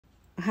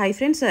Hi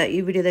friends, ಈ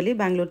ವಿಡಿಯೋದಲ್ಲಿ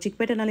Bangalore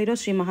ಚಿಕ್ಪೇಟೆನಲ್ಲಿರೋ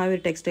Shri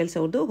Mahavir textiles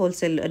ಅವ್ರದ್ದು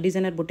wholesale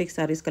designer boutique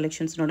saris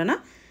collections ನೋಡೋಣ.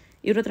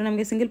 ಇವ್ರ ಹತ್ರ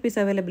ನಮಗೆ ಸಿಂಗಲ್ ಪೀಸ್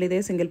ಅವೈಲೇಬಲ್ ಇದೆ,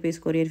 ಸಿಂಗಲ್ ಪೀಸ್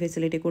ಕೊರಿಯರ್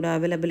ಫೆಸಿಲಿಟಿ ಕೂಡ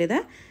ಅವೈಲೇಬಲ್ ಇದೆ.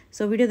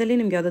 ಸೊ ವಿಡಿಯೋದಲ್ಲಿ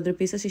ನಿಮ್ಗೆ ಯಾವುದಾದ್ರೂ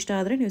ಪೀಸಸ್ ಇಷ್ಟ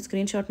ಆದರೆ ನೀವು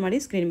ಸ್ಕ್ರೀನ್ಶಾಟ್ ಮಾಡಿ,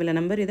 ಸ್ಕ್ರೀನ್ ಮೇಲೆ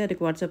ನಂಬರ್ ಇದೆ,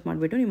 ಅದಕ್ಕೆ ವಾಟ್ಸಪ್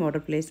ಮಾಡಿಬಿಟ್ಟು ನೀವು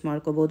ಆರ್ಡರ್ ಪ್ಲೇಸ್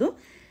ಮಾಡ್ಕೋಬೋದು.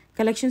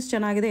 ಕಲೆಕ್ಷನ್ಸ್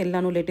ಚೆನ್ನಾಗಿದೆ,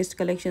 ಎಲ್ಲನೂ ಲೇಟೆಸ್ಟ್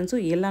ಕಲೆಕ್ಷನ್ಸು,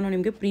 ಎಲ್ಲನೂ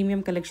ನಿಮಗೆ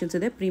ಪ್ರೀಮಿಯಂ ಕಲೆಕ್ಷನ್ಸ್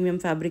ಇದೆ. ಪ್ರೀಮಿಯಂ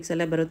ಫ್ಯಾಬ್ರಿಕ್ಸ್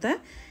ಎಲ್ಲ ಬರುತ್ತೆ,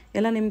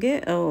 ಎಲ್ಲ ನಿಮಗೆ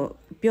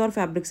ಪ್ಯೂರ್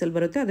ಫ್ಯಾಬ್ರಿಕ್ಸಲ್ಲಿ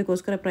ಬರುತ್ತೆ.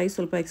 ಅದಕ್ಕೋಸ್ಕರ ಪ್ರೈಸ್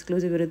ಸ್ವಲ್ಪ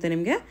ಎಕ್ಸ್ಕ್ಲೂಸಿವ್ ಇರುತ್ತೆ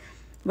ನಿಮಗೆ.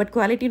 ಬಟ್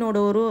ಕ್ವಾಲಿಟಿ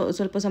ನೋಡೋರು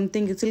ಸ್ವಲ್ಪ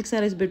ಸಮಥಿಂಗ್ ಸಿಲ್ಕ್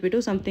ಸ್ಯಾರೀಸ್ ಬಿಟ್ಬಿಟ್ಟು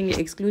ಸಮಥಿಂಗ್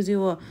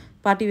ಎಕ್ಸ್ಕ್ಲೂಸಿವ್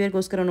ಪಾರ್ಟಿ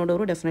ವೇರ್ಗೋಸ್ಕರ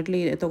ನೋಡೋರು ಡೆಫಿನೆಟ್ಲಿ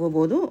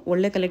ತೊಗೋಬೋದು.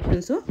 ಒಳ್ಳೆ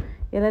ಕಲೆಕ್ಷನ್ಸು,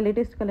 ಎಲ್ಲ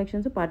latest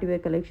collections, party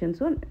wear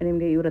collections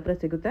ನಿಮಗೆ ಇವ್ರ ಹತ್ರ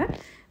ಸಿಗುತ್ತೆ.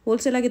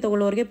 ಹೋಲ್ಸೇಲಾಗಿ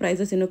ತೊಗೊಳ್ಳೋರಿಗೆ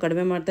ಪ್ರೈಸಸ್ ಇನ್ನೂ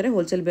ಕಡಿಮೆ ಮಾಡ್ತಾರೆ.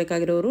 ಹೋಲ್ಸೇಲ್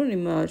ಬೇಕಾಗಿರೋರು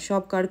ನಿಮ್ಮ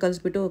ಶಾಪ್ ಕಾರ್ಡ್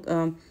ಕಳಿಸ್ಬಿಟ್ಟು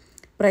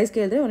ಪ್ರೈಸ್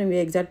ಕೇಳಿದ್ರೆ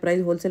ನಿಮಗೆ ಎಕ್ಸಾಕ್ಟ್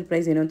ಪ್ರೈಸ್, ಹೋಲ್ಸೇಲ್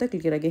ಪ್ರೈಸ್ ಏನು ಅಂತ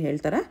ಕ್ಲಿಯರಾಗಿ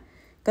ಹೇಳ್ತಾರೆ.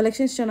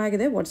 ಕಲೆಕ್ಷನ್ಸ್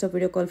ಚೆನ್ನಾಗಿದೆ. WhatsApp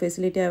video call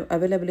facility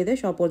available ಇದೆ.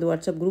 ಶಾಪ್ ಅವ್ರದ್ದು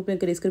ವಾಟ್ಸಪ್ ಗ್ರೂಪ್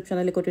ಲಿಂಕ್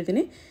ಡಿಸ್ಕ್ರಿಪ್ಷನಲ್ಲಿ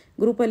ಕೊಟ್ಟಿರ್ತೀನಿ.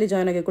 ಗ್ರೂಪಲ್ಲಿ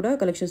ಜಾಯ್ನ್ ಆಗಿ ಕೂಡ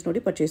ಕಲೆಕ್ಷನ್ಸ್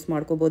ನೋಡಿ ಪರ್ಚೇಸ್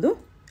ಮಾಡ್ಕೋಬೋದು.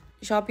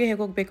 ಶಾಪ್ಗೆ ಹೇಗೆ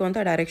ಹೋಗಬೇಕು ಅಂತ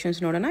ಡೈರೆಕ್ಷನ್ಸ್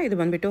ನೋಡೋಣ. ಇದು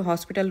ಬಂದುಬಿಟ್ಟು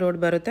ಹಾಸ್ಪಿಟಲ್ ರೋಡ್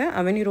ಬರುತ್ತೆ.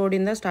 ಅವೆನ್ಯೂ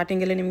ರೋಡಿಂದ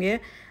ಸ್ಟಾರ್ಟಿಂಗಲ್ಲಿ ನಿಮಗೆ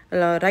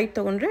ರೈಟ್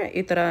ತೊಗೊಂಡ್ರೆ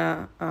ಈ ಥರ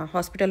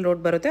ಹಾಸ್ಪಿಟಲ್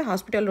ರೋಡ್ ಬರುತ್ತೆ.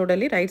 ಹಾಸ್ಪಿಟಲ್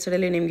ರೋಡಲ್ಲಿ ರೈಟ್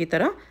ಸೈಡಲ್ಲಿ ನಿಮ್ಗೆ ಈ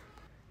ಥರ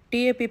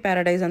TAP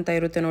ಪ್ಯಾರಡೈಸ್ ಅಂತ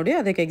ಇರುತ್ತೆ ನೋಡಿ.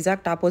 ಅದಕ್ಕೆ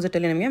ಎಕ್ಸಾಕ್ಟ್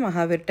ಆಪೋಸಿಟಲ್ಲಿ ನಿಮಗೆ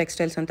ಮಹಾವೀರ್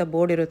ಟೆಕ್ಸ್ಟೈಲ್ಸ್ ಅಂತ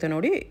ಬೋರ್ಡ್ ಇರುತ್ತೆ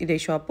ನೋಡಿ. ಇದೇ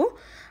ಶಾಪು.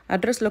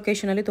 ಅಡ್ರೆಸ್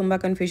ಲೊಕೇಶನಲ್ಲಿ ತುಂಬ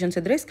ಕನ್ಫ್ಯೂಷನ್ಸ್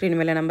ಇದ್ದರೆ ಸ್ಕ್ರೀನ್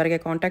ಮೇಲೆ ನಂಬರ್ಗೆ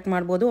ಕಾಂಟ್ಯಾಕ್ಟ್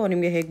ಮಾಡ್ಬೋದು. ಅವ್ರು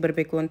ನಿಮಗೆ ಹೇಗೆ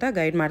ಬರಬೇಕು ಅಂತ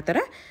ಗೈಡ್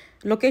ಮಾಡ್ತಾರೆ.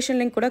 ಲೊಕೇಶನ್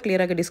ಲಿಂಕ್ ಕೂಡ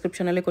ಕ್ಲಿಯರಾಗಿ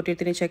ಡಿಸ್ಕ್ರಿಪ್ಷನಲ್ಲಿ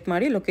ಕೊಟ್ಟಿರ್ತೀನಿ, ಚೆಕ್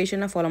ಮಾಡಿ.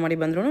 ಲೊಕೇಶನ್ನ ಫಾಲೋ ಮಾಡಿ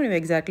ಬಂದರೂ ನೀವು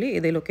ಎಕ್ಸಾಕ್ಟ್ಲಿ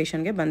ಇದೇ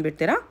ಲೊಕೇಶನ್ಗೆ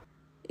ಬಂದುಬಿಡ್ತೀರಾ.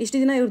 ಇಷ್ಟು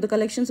ದಿನ ಇವ್ರದ್ದು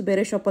ಕಲೆಕ್ಷನ್ಸ್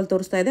ಬೇರೆ ಶಾಪಲ್ಲಿ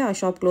ತೋರಿಸ್ತಾ ಇದೆ, ಆ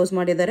ಶಾಪ್ ಕ್ಲೋಸ್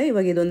ಮಾಡಿದ್ದಾರೆ.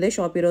 ಇವಾಗ ಇದೊಂದೇ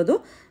ಶಾಪ್ ಇರೋದು.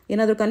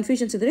 ಏನಾದರೂ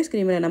ಕನ್ಫ್ಯೂಷನ್ಸ್ ಇದ್ದರೆ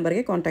ಸ್ಕ್ರೀನ್ ಮೇಲೆ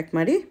ನಂಬರ್ಗೆ ಕಾಂಟ್ಯಾಕ್ಟ್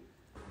ಮಾಡಿ.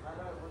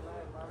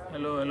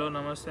 Hello,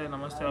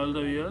 namaste all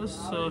the viewers.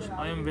 So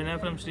I am Vinay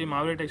from Sri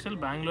Mahaveer Textiles,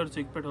 Bangalore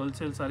Chickpet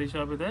wholesale saree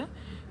shop ಇದೆ.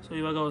 ಸೊ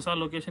ಇವಾಗ ಹೊಸ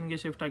ಲೊಕೇಶನ್ಗೆ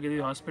ಶಿಫ್ಟ್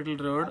ಆಗಿದ್ದೀವಿ, hospital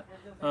road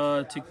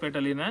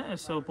ಚಿಕ್ಪೇಟಲ್ಲಿನೇ.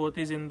 So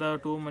ಪೋತೀಸಿಂದ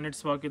 2 minutes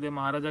walk ಇದೆ,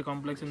 ಮಹಾರಾಜ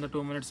ಕಾಂಪ್ಲೆಕ್ಸ್ ಇಂದ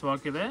 2 minutes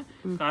ವಾಕ್ ಇದೆ.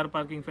 ಕಾರ್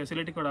ಪಾರ್ಕಿಂಗ್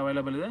ಫೆಸಿಲಿಟಿ ಕೂಡ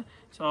available ಇದೆ.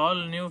 So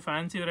all new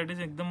fancy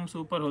varieties ಎಕ್ದಮ್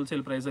ಸೂಪರ್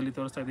ಹೋಲ್ಸೇಲ್ ಪ್ರೈಸ್ ಅಲ್ಲಿ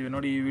ತೋರಿಸ್ತಾ ಇದೀವಿ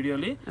ನೋಡಿ ಈ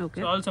ವಿಡಿಯೋಲಿ.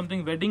 So all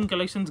something wedding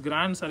collections,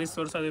 grand saris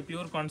ತೋರಿಸ್ತಾ ಇದೀವಿ.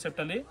 ಪ್ಯೂರ್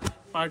ಕಾನ್ಸೆಪ್ಟ್ ಅಲ್ಲಿ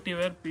party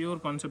wear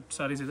pure concept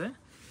saris ಇದೆ.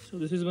 So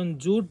this is one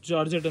jute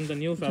georgette and the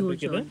new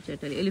fabric ಇದೆ.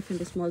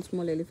 ಎಲಿಫೆಂಟ್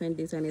ಸ್ಮಾಲ್ ಎಲಿಫೆಂಟ್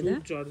ಡಿಸೈನ್ ಇದೆ.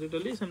 Georgette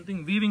ಅಲ್ಲಿ something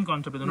weaving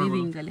concept ಇದೆ ನೋಡಿ.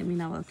 ವೀವಿಂಗ್ ಅಲ್ಲಿ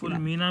ಮೀನಾ work, full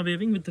Meena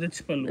weaving with rich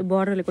pallu.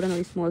 Border ಅಲ್ಲಿ ಕೂಡ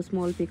ನೋಡಿ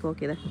ಸ್ಮಾಲ್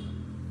ಪೀಕಾಕ್ ಇದೆ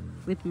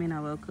with Meena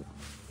work.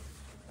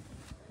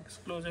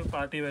 Exclusive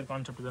party wear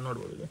concept ಇದೆ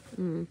ನೋಡಬಹುದು.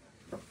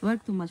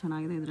 ವರ್ಕ್ ತುಂಬಾ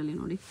ಚೆನ್ನಾಗಿದೆ ಇದರಲ್ಲಿ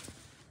ನೋಡಿ,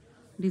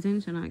 ಡಿಸೈನ್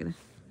ಚೆನ್ನಾಗಿದೆ.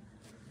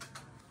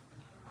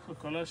 ಸೊ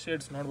ಕಲರ್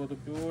ಶೇಡ್ಸ್ ನೋಡಬಹುದು,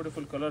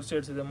 ಬ್ಯೂಟಿಫುಲ್ ಕಲರ್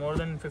ಶೇಡ್ಸ್ ಇದೆ. ಮೋರ್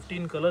ದನ್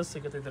 15 ಕಲರ್ಸ್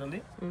ಸಿಗುತ್ತೆ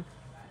ಇದರಲ್ಲಿ.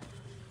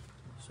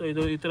 ಸೊ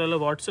ಇದು ಈ ಥರ ಎಲ್ಲ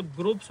ವಾಟ್ಸಪ್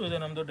ಗ್ರೂಪ್ಸ್ ಇದೆ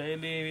ನಮ್ಮದು.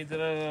 ಡೈಲಿ ಈ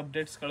ಥರ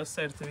ಅಪ್ಡೇಟ್ಸ್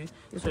ಕಳಿಸ್ತಾ ಇರ್ತೀವಿ.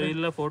 ಸೊ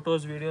ಇಲ್ಲ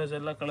ಫೋಟೋಸ್ ವಿಡಿಯೋಸ್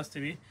ಎಲ್ಲ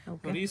ಕಳಿಸ್ತೀವಿ.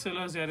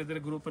 ರೀಸೆಲರ್ಸ್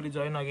ಯಾರಿದ್ದಾರೆ ಗ್ರೂಪಲ್ಲಿ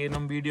ಜಾಯ್ನ್ ಆಗಿ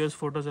ನಮ್ಮ ವಿಡಿಯೋಸ್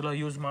ಫೋಟೋಸ್ ಎಲ್ಲ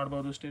ಯೂಸ್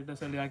ಮಾಡ್ಬೋದು.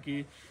 ಸ್ಟೇಟಸಲ್ಲಿ ಹಾಕಿ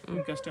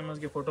ನಿಮ್ಮ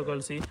ಕಸ್ಟಮರ್ಸ್ಗೆ ಫೋಟೋ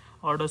ಕಳಿಸಿ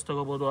ಆರ್ಡರ್ಸ್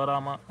ತೊಗೋಬೋದು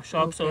ಆರಾಮ.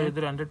 ಶಾಪ್ಸ್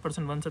ಇದ್ದರೆ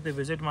 100% ಒಂದ್ಸತಿ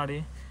ವಿಸಿಟ್ ಮಾಡಿ.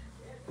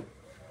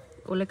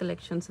 ಒಳ್ಳೆ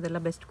ಕಲೆಕ್ಷನ್ಸ್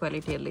ಇದೆಲ್ಲ ಬೆಸ್ಟ್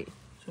ಕ್ವಾಲಿಟಿಯಲ್ಲಿ.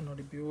 ಸೊ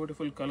ನೋಡಿ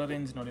ಬ್ಯೂಟಿಫುಲ್ ಕಲರ್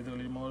ರೇಂಜ್ ನೋಡಿ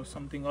ಇದರಲ್ಲಿ. More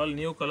something all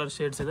new colour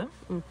shades ಇದೆ.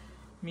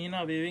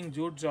 ಮೀನಾ ವೇವಿಂಗ್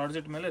ಜೂಟ್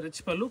ಜಾರ್ಜೆಟ್ ಮೇಲೆ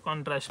ರಿಚ್ ಪಲ್ಲು,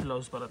 ಕಾಂಟ್ರಾಸ್ಟ್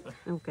ಬ್ಲೌಸ್ ಬರುತ್ತೆ.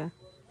 ಓಕೆ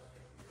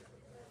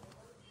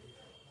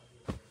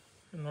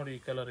ನೋಡಿ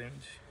ಕಲರ್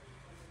ರೇಂಜ್,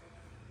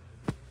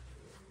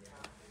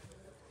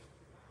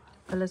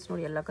 ಕಲರ್ಸ್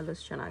ನೋಡಿ, ಎಲ್ಲ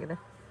ಕಲರ್ಸ್ ಚೆನ್ನಾಗಿದೆ.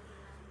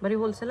 ಬರೀ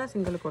ಹೋಲ್ಸೇಲ್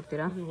ಸಿಂಗಲ್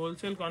ಕೊಡ್ತೀರಾ?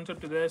 ಹೋಲ್ಸೇಲ್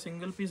ಕಾನ್ಸೆಪ್ಟ್ ಇದೆ.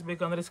 ಸಿಂಗಲ್ ಪೀಸ್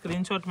ಬೇಕಂದ್ರೆ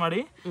ಸ್ಕ್ರೀನ್ಶಾಟ್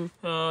ಮಾಡಿ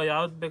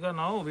ಯಾವ್ದು ಬೇಕಾ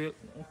ನಾವು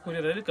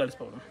ಕೊರಿಯರಲ್ಲಿ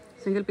ಕಳಿಸ್ಬೋದು.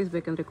 ಸಿಂಗಲ್ ಪೀಸ್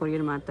ಬೇಕಂದ್ರೆ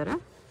ಕೊರಿಯರ್ ಮಾಡ್ತಾರೆ,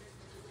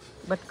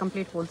 ಬಟ್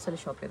ಕಂಪ್ಲೀಟ್ ಹೋಲ್ಸೇಲ್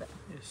ಶಾಪ್ ಇದೆ.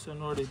 ಎಸ್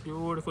ನೋಡಿ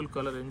ಬ್ಯೂಟಿಫುಲ್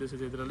ಕಲರ್ ರೇಂಜಸ್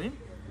ಇದೆ ಇದರಲ್ಲಿ.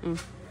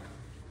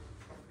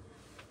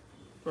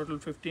 ಟೋಟಲ್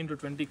 15 to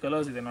 20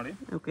 ಕಲರ್ಸ್ ಇದೆ ನೋಡಿ.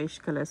 ಓಕೆ,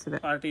 ಇಷ್ಟು ಕಲರ್ಸ್ ಇದೆ.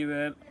 Party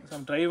wear,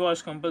 some dry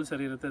wash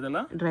compulsory ಇರುತ್ತೆ ಇದೆಲ್ಲ.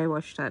 Dry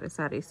wash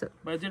saris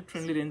budget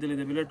friendly range ಅಲ್ಲಿ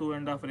ಇದೆ. ಬಿಲೋ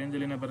 2.5 ರೇಂಜ್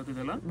ಅಲ್ಲಿ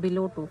ಬರುತ್ತಿದೆಲ್ಲ.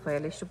 ಬಿಲೋ 2.5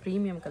 ಅಲ್ಲಿ ಇಷ್ಟು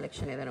ಪ್ರೀಮಿಯಂ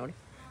ಕಲೆಕ್ಷನ್ ಇದೆ ನೋಡಿ.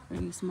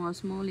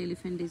 ಸ್ಮಾಲ್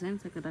ಎಲಿಫೆಂಟ್ ಡಿಸೈನ್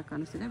ಸಕ್ಕತ್ತಾಗಿ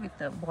ಕಾಣಿಸ್ತಿದೆ.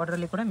 ವಿತ್ ಬಾರ್ಡರ್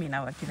ಅಲ್ಲಿ ಕೂಡ ಮೀನಾ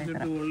ವರ್ಕ್ ಇದೆ.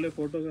 ಒಳ್ಳೆ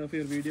ಫೋಟೋಗ್ರಫಿ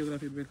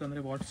ವಿಡಿಯೋಗ್ರಫಿ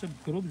ಬೇಕಂದ್ರೆ ವಾಟ್ಸಪ್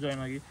ಗ್ರೂಪ್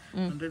ಜಾಯ್ನ್ ಆಗಿ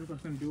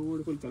 100%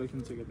 ಬ್ಯೂಟಿಫುಲ್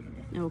ಕಲೆಕ್ಷನ್ ಸಿಗುತ್ತೆ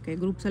ನಿಮಗೆ. ಓಕೆ,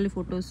 ಗ್ರೂಪ್ಸ್ ಅಲ್ಲಿ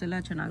ಫೋಟೋಸ್ ಎಲ್ಲ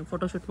ಚೆನ್ನಾಗಿ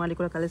ಫೋಟೋ ಶೂಟ್ ಮಾಡಿ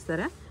ಕೂಡ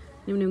ಕಳಿಸ್ತಾರೆ.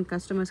 ನೀವು ನಿಮ್ಮ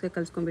ಕಸ್ಟಮರ್ಸ್ಗೆ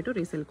ಕಳ್ಸ್ಕೊಂಡ್ಬಿಟ್ಟು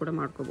ರೀಸೇಲ್ ಕೂಡ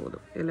ಮಾಡ್ಕೋಬಹುದು.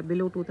 ಎಲ್ಲ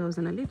ಬಿಲೋ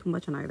 2000 ಅಲ್ಲಿ ತುಂಬಾ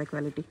ಚೆನ್ನಾಗಿದೆ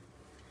ಕ್ವಾಲಿಟಿ.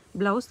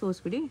 ಬ್ಲೌಸ್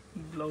ತೋರಿಸ್ಬಿಡಿ.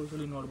 ಬ್ಲೌಸ್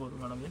ಅಲ್ಲಿ ನೋಡಬಹುದು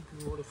ಮೇಡಮ್,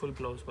 ಬ್ಯೂಟಿಫುಲ್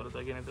ಬ್ಲೌಸ್ ಬರುತ್ತೆ.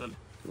 ಏನಿದೆ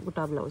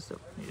ಬುಟಾ blouse.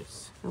 S,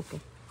 okay,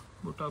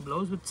 ಬುಟಾ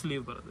blouse with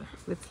sleeve ಬರುತ್ತೆ.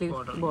 ವಿತ್ ಸ್ಲೀವ್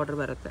ಬಾರ್ಡರ್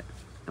ಬರುತ್ತೆ.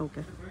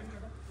 Okay,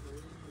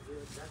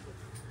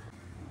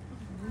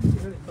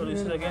 so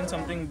this is again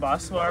something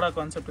ಬಾಸ್ವಾಡ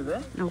concept ಇದೆ.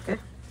 Okay,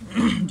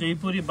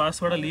 Jaipuri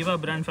ಬಾಸ್ವಾಡ Liva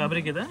brand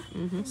fabric ಇದೆ.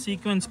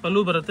 ಸೀಕ್ವೆನ್ಸ್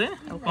ಪಲ್ಲು ಬರುತ್ತೆ,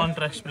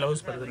 ಕಾಂಟ್ರಾಸ್ಟ್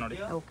ಬ್ಲೌಸ್ ಬರುತ್ತೆ ನೋಡಿ.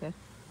 ಓಕೆ,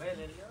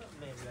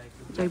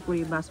 ಜೈಪುರಿ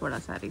ಬಾಸ್ವಾಡ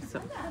ಸ್ಯಾರೀಸ್.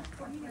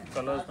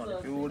 ಕಲರ್ಸ್ ನೋಡಿ,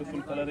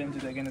 ಬ್ಯೂಟಿಫುಲ್ ಕಲರ್ ರೇಂಜ್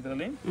ಇದೆ ಅಗೇನ್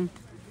ಇದರಲ್ಲಿ.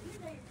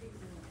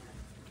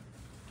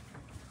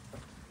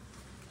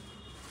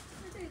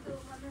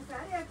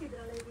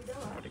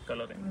 ನೋಡಿ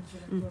ಕಲರ್ ರೇಂಜ್,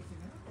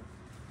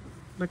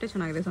 ಬಟ್ಟೆ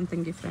ಚೆನ್ನಾಗಿದೆ,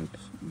 something different.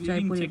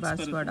 Jaipuri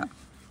ಬಾಸ್ವಾಡ,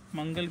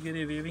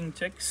 ಮಂಗಲ್ಗಿರಿ weaving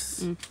cheques,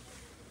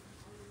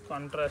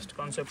 contrast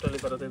concept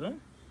ಅಲ್ಲಿ ಬರುತ್ತೆ ಇದು.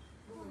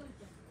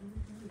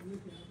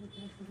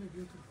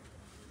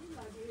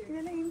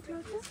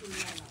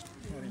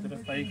 ಇದರ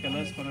 5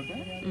 ಕಲರ್ಸ್ ಬರುತ್ತೆ.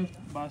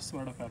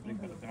 ಬಾಸ್ವಾಡ ಫ್ಯಾಬ್ರಿಕ್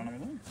ಬರುತ್ತೆ ಮೇಡಮ್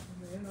ಇದು.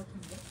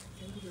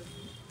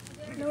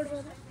 ನೋಡಿ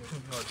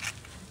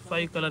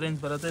 5 ಕಲರ್ ರೇಂಜ್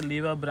ಬರುತ್ತೆ.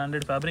 ಲೀವಾ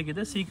ಬ್ರಾಂಡೆಡ್ ಫ್ಯಾಬ್ರಿಕ್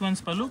ಇದೆ.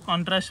 ಸೀಕ್ವೆನ್ಸ್ ಪಲ್ಲು,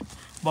 ಕಾಂಟ್ರಾಸ್ಟ್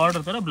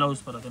ಬಾರ್ಡರ್ ಥರ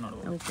ಬ್ಲೌಸ್ ಬರುತ್ತೆ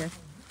ನೋಡ್ಬೋದು. ಓಕೆ,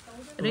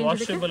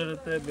 ವಾಷಬಲ್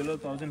ಇರುತ್ತೆ. ಬಿಲೋ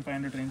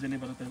 1500 ರೇಂಜಲ್ಲಿ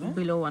ಬರುತ್ತೆ ಇದು.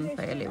 ಬಿಲೋ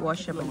 1500 ಅಲ್ಲಿ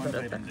ವಾಷಬಲ್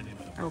ಬರುತ್ತೆ.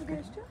 ಓಕೆ,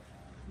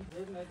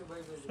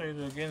 ಸೊ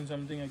ಇದು ಅಗೇನ್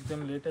ಸಮಥಿಂಗ್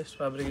ಎಕ್ದಮ್ ಲೇಟೆಸ್ಟ್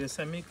ಫ್ಯಾಬ್ರಿಕ್ ಇದೆ.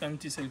 Semi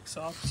Kanchi silk,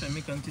 soft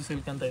semi Kanchi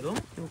silk ಅಂತ ಇದು.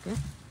 ಓಕೆ,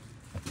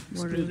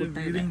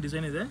 ವೀವಿಂಗ್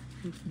ಡಿಸೈನ್ ಇದೆ.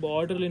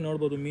 ಬಾರ್ಡರ್ಲಿ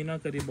ನೋಡ್ಬೋದು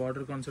ಮೀನಾಕರಿ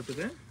ಬಾರ್ಡರ್ ಕಾನ್ಸೆಪ್ಟ್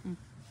ಇದೆ.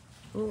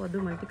 ಓ, ಅದು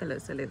ಮಲ್ಟಿ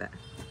ಕಲರ್ಸ್ ಅಲ್ಲಿ ಇದೆ.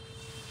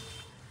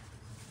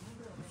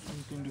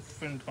 ಸಮಥಿಂಗ್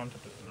ಡಿಫ್ರೆಂಟ್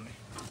ಕಾನ್ಸೆಪ್ಟ್ ಇದೆ ನೋಡಿ.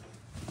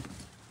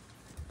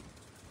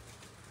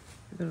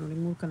 ಇದು ನೋಡಿ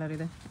 3 ಕಲರ್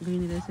ಇದೆ.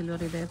 ಗ್ರೀನ್ ಇದೆ,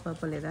 ಸಿಲ್ವರ್ ಇದೆ,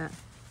 ಪರ್ಪಲ್ ಇದೆ,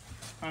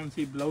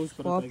 ಫ್ಯಾನ್ಸಿ ಬ್ಲೌಸ್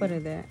ಕಾಪರ್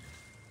ಇದೆ,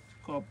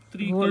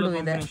 3 ಕಲರ್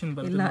ಕಾಂಬಿನೇಷನ್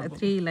ಬರುತ್ತೆ. ಇಲ್ಲ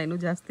 3 ಇಲ್ಲ, ಇನ್ನೂ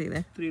ಜಾಸ್ತಿ ಇದೆ.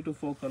 3 to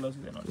 4 ಕಲರ್ಸ್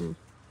ಇದೆ ನೋಡಿ.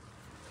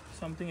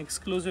 ಸಮಥಿಂಗ್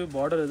ಎಕ್ಸ್ಕ್ಲೂಸಿವ್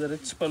ಬಾರ್ಡರ್ ಇದೆ.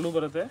 ರಿಚ್ ಪಲ್ಲು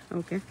ಬರುತ್ತೆ.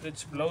 ಓಕೆ,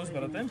 ರಿಚ್ ಬ್ಲೌಸ್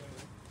ಬರುತ್ತೆ.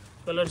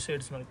 ಕಲರ್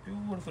ಶೇಡ್ಸ್ ನೋಡಿ,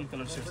 ಬ್ಯೂಟಿಫುಲ್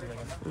ಕಲರ್ ಶೇಡ್ಸ್ ಇದೆ.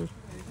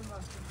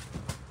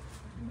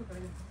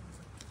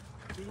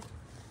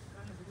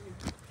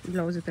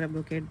 ಬ್ಲೌಸ್ ಈ ಥರ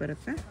ಬ್ರೊಕೇಡ್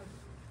ಬರುತ್ತೆ.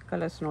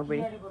 ಕಲರ್ಸ್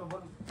ನೋಡಬೇಡಿ,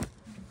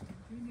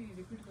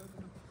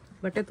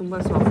 ಬಟ್ಟೆ ತುಂಬ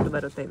ಸಾಫ್ಟ್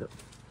ಬರುತ್ತೆ. ಇದು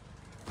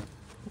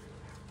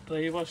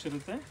ಡ್ರೈ ವಾಶ್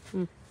ಇರುತ್ತೆ.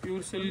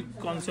 Pure silk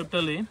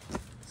ಕಾನ್ಸೆಪ್ಟಲ್ಲಿ,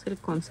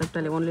 silk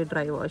ಕಾನ್ಸೆಪ್ಟಲ್ಲಿ only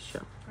dry wash.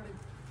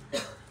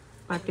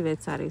 Party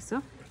wear saris,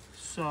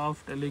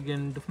 soft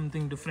elegant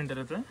something different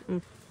ಇರುತ್ತೆ.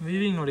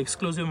 ವೀವಿಂಗ್ ನೋಡಿ,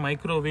 ಎಕ್ಸ್ಕ್ಲೂಸಿವ್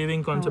ಮೈಕ್ರೋ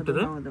ವೀವಿಂಗ್ ಕಾನ್ಸೆಪ್ಟ್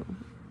ಇದೆ. ಹೌದು,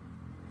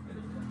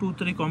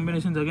 2-3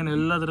 ಕಾಂಬಿನೇಷನ್ಸ್ ಅಗೇನ್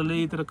ಎಲ್ಲದರಲ್ಲಿ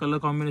ಈ ಥರ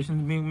ಕಲರ್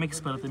ಕಾಂಬಿನೇಷನ್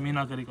ಮಿಕ್ಸ್ ಬರುತ್ತೆ.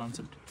 ಮೀನಾಕರಿ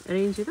ಕಾನ್ಸೆಪ್ಟ್.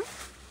 ರೇಂಜ್ ಇದು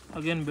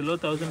ಅಗೇನ್ ಬಿಲೋ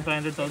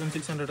 1500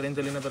 1600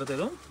 ರೇಂಜಲ್ಲಿ ಬರುತ್ತೆ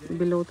ಇದು.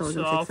 Below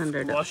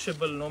 1600.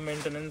 Washable, no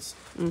maintenance.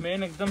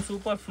 Main ಎಕ್ದಮ್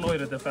ಸೂಪರ್ ಫ್ಲೋ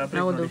ಇರುತ್ತೆ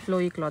ಫ್ಯಾಬ್ರಿಕ್. ಹೌದು,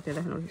 ಫ್ಲೋಯಿ ಕ್ಲಾತ್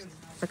ಇದೆ ನೋಡಿ,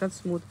 ಸಖತ್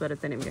ಸ್ಮೂತ್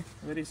ಬರುತ್ತೆ ನಿಮಗೆ.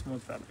 Very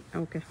smooth fabric.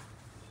 Okay,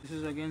 this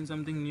is again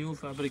something new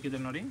fabric ಇದೆ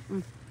ನೋಡಿ.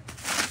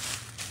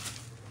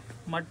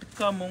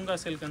 ಮಟ್ಕಾ ಮುಂಗಾ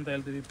ಸಿಲ್ಕ್ ಅಂತ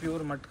ಹೇಳ್ತೀವಿ.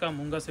 ಪ್ಯೂರ್ ಮಟ್ಕಾ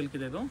ಮುಂಗಾ ಸಿಲ್ಕ್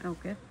ಇದೆ ಇದು.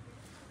 Okay,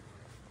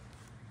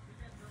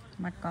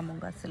 matka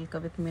moonga silk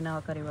with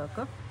meenakari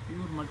work.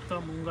 Pure matka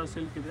moonga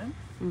silk ಇದೆ.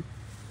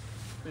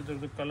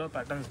 ಇದ್ರದ್ದು ಕಲರ್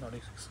ಪ್ಯಾಟರ್ನ್ಸ್ ನೋಡಿ,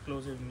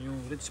 ಎಕ್ಸ್ಕ್ಲೂಸಿವ್ ನ್ಯೂ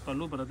ರಿಚ್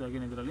ಪಲ್ಲು ಬರುತ್ತೆ.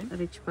 ಅಗೇನ್ ಇದರಲ್ಲಿ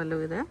ರಿಚ್ ಪಲ್ಲು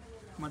ಇದೆ.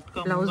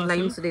 ಮಟ್ಕಾ ಬ್ಲೌಸ್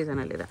ಲೈನ್ಸ್ ಡಿಸೈನ್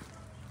ಅಲ್ಲಿ ಇದೆ.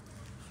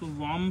 ಸೊ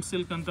ವಾರ್ಮ್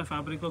ಸಿಲ್ಕ್ ಅಂತ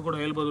ಫ್ಯಾಬ್ರಿಕ್ ಕೂಡ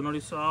ಹೇಳ್ಬೋದು ನೋಡಿ.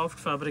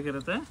 ಸಾಫ್ಟ್ ಫ್ಯಾಬ್ರಿಕ್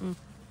ಇರುತ್ತೆ.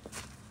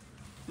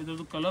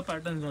 ಇದ್ರದ್ದು ಕಲರ್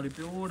ಪ್ಯಾಟರ್ನ್ಸ್ ನೋಡಿ,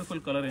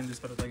 ಬ್ಯೂಟಿಫುಲ್ ಕಲರ್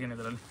ರೇಂಜಸ್ ಬರುತ್ತೆ. ಅಗೇನ್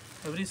ಇದರಲ್ಲಿ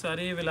every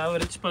sorry will have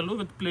rich pallu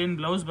with plain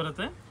blouse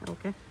ಬರುತ್ತೆ.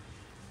 ಓಕೆ,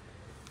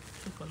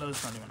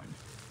 ಕಲರ್ಸ್ ನೋಡಿ ಮೇಡಮ್,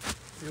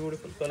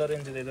 ಬ್ಯೂಟಿಫುಲ್ ಕಲರ್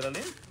ರೇಂಜ್ ಇದೆ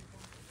ಇದರಲ್ಲಿ.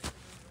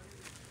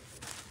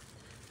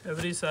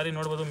 ಎವ್ರಿ ಸಾರಿ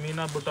ನೋಡ್ಬೋದು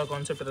ಮೀನಾ ಬುಟ್ಟ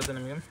ಕಾನ್ಸೆಪ್ಟ್ ಇರುತ್ತೆ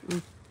ನಿಮಗೆ.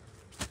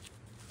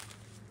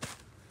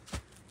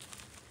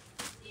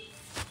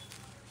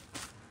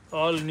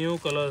 All new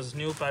colours,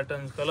 new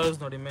patterns. Colours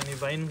ನೋಡಿ, ಮೇನ್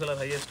ವೈನ್ ಕಲರ್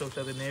ಹೈಯೆಸ್ಟ್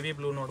ಹೋಗ್ತದೆ. ನೇವಿ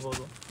ಬ್ಲೂ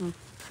ನೋಡ್ಬೋದು.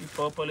 ಈ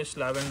purplish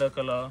lavender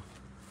colour,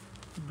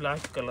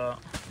 black colour,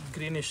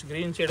 greenish,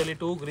 green ಶೇಡಲ್ಲಿ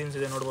 2 Green's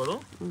ಇದೆ ನೋಡ್ಬೋದು.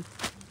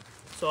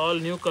 So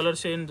all new colour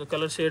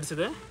shades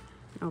ಇದೆ.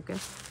 ಓಕೆ,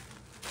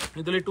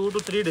 ಇದರಲ್ಲಿ 2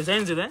 to 3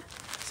 ಡಿಸೈನ್ಸ್ ಇದೆ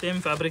ಸೇಮ್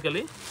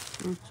ಫ್ಯಾಬ್ರಿಕಲ್ಲಿ.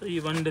 ಸೊ ಈ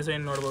 1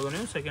 ಡಿಸೈನ್ ನೋಡ್ಬೋದು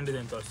ನೀವು. ಸೆಕೆಂಡ್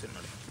ಡಿಸೈನ್ ತೋರಿಸ್ತೀನಿ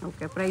ನೋಡಿ.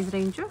 Okay, price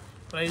range?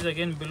 Price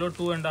again below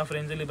 2.5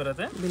 ರೇಂಜಲ್ಲಿ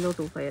ಬರುತ್ತೆ. ಬಿಲೋ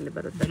 25 ಅಲ್ಲಿ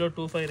ಬರುತ್ತೆ. ಬಿಲೋ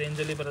 25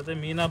 ರೇಂಜಲ್ಲಿ ಬರುತ್ತೆ.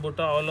 ಮೀನಾ ಬುಟ್ಟ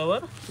all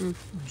over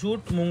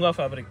jute moonga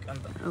fabric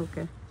ಅಂತ.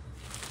 Okay,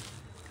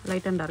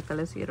 light and dark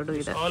colours ಎರಡು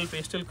ಇದೆ. ಆಲ್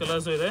ಪೇಸ್ಟಲ್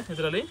ಕಲರ್ಸ್ ಇದೆ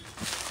ಇದರಲ್ಲಿ,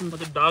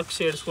 ಮತ್ತು ಡಾರ್ಕ್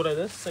ಶೇಡ್ಸ್ ಕೂಡ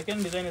ಇದೆ.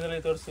 ಸೆಕೆಂಡ್ ಡಿಸೈನ್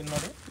ಇದರಲ್ಲಿ ತೋರಿಸ್ತೀನಿ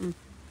ನೋಡಿ.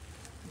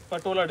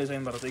 ಪಟೋಲಾ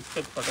ಡಿಸೈನ್ ಬರುತ್ತೆ,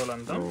 ಇಕ್ಕತ್ ಪಟೋಲಾ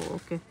ಅಂತ.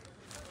 ಓಕೆ,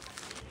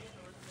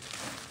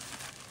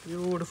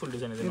 ಬ್ಯೂಟಿಫುಲ್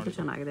ಡಿಸೈನ್ ಇದೆ ನೋಡಿ.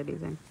 ಚೆನ್ನಾಗಿದೆ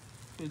ಡಿಸೈನ್.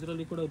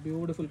 ಇದರಲ್ಲಿ ಕೂಡ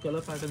ಬ್ಯೂಟಿಫುಲ್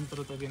ಕಲರ್ ಪ್ಯಾಟರ್ನ್ಸ್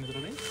ಬರುತ್ತೆ. ಅಗೇನ್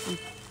ಇದರಲ್ಲಿ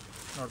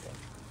ನೋಡ್ಬೋದು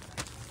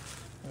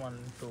 1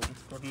 2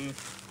 ಟೋಟಲ್.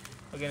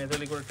 ಅಗೇನ್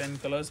ಇದರಲ್ಲಿ ಕೂಡ 10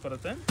 ಕಲರ್ಸ್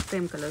ಬರುತ್ತೆ.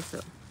 Same colours,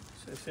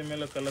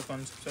 similar colour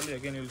ಕಾನ್ಸೆಪ್ಟಲ್ಲಿ.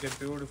 Again will get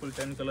beautiful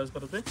 10 colours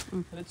ಬರುತ್ತೆ.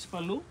 ರಿಚ್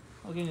ಪಲ್ಲು.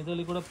 ಅಗೇನ್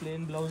ಇದರಲ್ಲಿ ಕೂಡ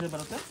ಪ್ಲೇನ್ ಬ್ಲೌಸೇ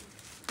ಬರುತ್ತೆ.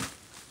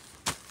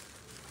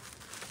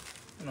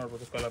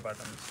 ನೋಡ್ಬೋದು colour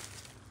patterns.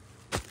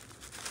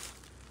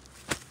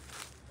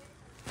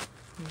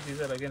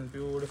 These are again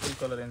beautiful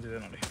colour range ಇದೆ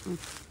ನೋಡಿ.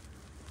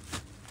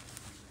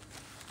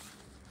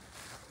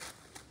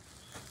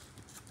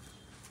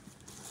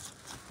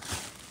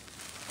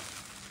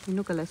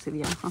 ಇನ್ನೂ ಕಲರ್ಸ್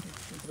ಇದೆಯಾ?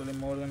 ಇದರಲ್ಲಿ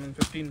ಮೋರ್ ದೆನ್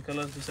 15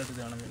 ಕಲರ್ಸ್ ಸೆಟ್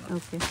ಇದೆ ಮೇಡಮ್.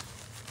 ಓಕೆ,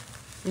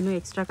 ಇನ್ನೂ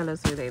ಎಕ್ಸ್ಟ್ರಾ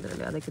ಕಲರ್ಸ್ ಇದೆ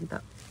ಇದರಲ್ಲಿ ಅದಕ್ಕಿಂತ.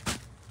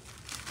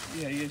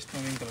 ಈ ಹೈಯೆಸ್ಟ್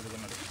ಮೂವಿಂಗ್ ಕಲರ್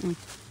ಇದೆ ನೋಡಿ.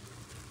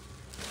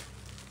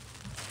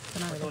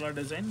 Patola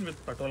design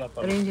with patola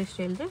pallu. Range ಎಷ್ಟು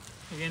ಹೇಳಿದೆ?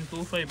 ಅಗೇನ್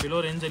 25 ಬಿಲೋ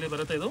ರೇಂಜಲ್ಲಿ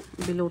ಬರುತ್ತೆ ಇದು.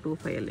 ಬಿಲೋ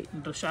 25 ಅಲ್ಲಿ.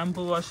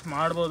 ಶಾಂಪೂ ವಾಶ್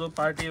ಮಾಡ್ಬೋದು.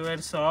 ಪಾರ್ಟಿ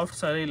ವೇರ್, ಸಾಫ್ಟ್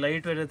ಸಾರಿ,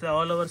 ಲೈಟ್ ವೇರ್ ಇರುತ್ತೆ.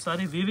 ಆಲ್ ಓವರ್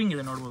ಸಾರಿ ವೀವಿಂಗ್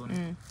ಇದೆ ನೋಡ್ಬೋದು.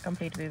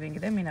 ಕಂಪ್ಲೀಟ್ ವೀವಿಂಗ್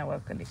ಇದೆ ಮೀನಾ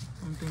ವರ್ಕಲ್ಲಿ.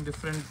 ಸಮಥಿಂಗ್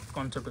ಡಿಫ್ರೆಂಟ್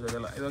ಕಾನ್ಸೆಪ್ಟ್ ಇದೆ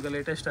ಇದೆಲ್ಲ. ಇವಾಗ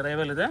ಲೇಟೆಸ್ಟ್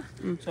ಅರೈವಲ್ ಇದೆ.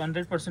 ಸೊ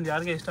 100%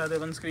 ಯಾರಿಗೆ ಇಷ್ಟ ಆಗಿದೆ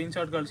ಒಂದು ಸ್ಕ್ರೀನ್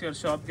ಶಾಟ್ ಕಳಿಸಿ ಅವ್ರ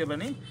ಶಾಪ್ಗೆ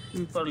ಬನ್ನಿ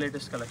for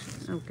latest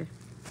collections. Okay,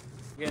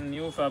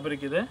 new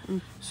fabric ಇದೆ.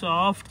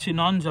 ಸಾಫ್ಟ್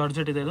ಚಿನಾನ್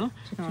ಜಾರ್ಜೆಟ್ ಇದೆ ಇದು.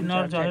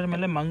 ಚಿನಾನ್ ಜಾರ್ಜೆಟ್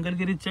ಮೇಲೆ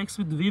ಮಂಗಲ್ಗಿರಿ ಚೆಕ್ಸ್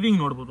ವಿತ್ ವೀವಿಂಗ್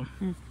ನೋಡ್ಬೋದು.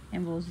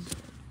 ಎಂಬೋಸ್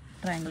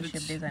ಟ್ರಯಾಂಗಲ್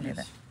ಶೇಪ್ ಡಿಸೈನ್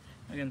ಇದೆ.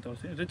 ಅಗೇನ್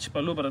ತೋರಿಸಿ. ರಿಚ್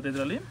ಪಲ್ಲು ಬರುತ್ತೆ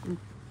ಇದರಲ್ಲಿ.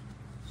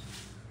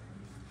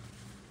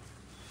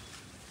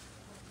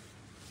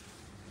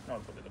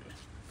 ನೋಡ್ಬೋದು ಇದರಲ್ಲಿ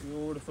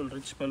ಬ್ಯೂಟಿಫುಲ್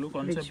ರಿಚ್ ಪಲ್ಲು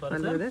ಕಾನ್ಸೆಪ್ಟ್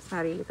ಬರುತ್ತೆ.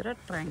 ಸಾರಿ ಈ ಥರ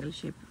ಟ್ರಯಾಂಗಲ್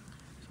ಶೇಪ್.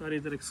 ಸಾರಿ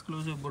ಇದರ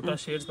ಎಕ್ಸ್ಕ್ಲೂಸಿವ್ ಬುಟ್ಟ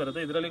ಶೇಡ್ಸ್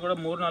ಬರುತ್ತೆ. ಇದರಲ್ಲಿ ಕೂಡ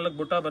 3-4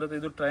 ಬುಟ್ಟ ಬರುತ್ತೆ.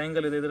 ಇದು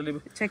ಟ್ರಯಾಂಗಲ್ ಇದೆ. ಇದರಲ್ಲಿ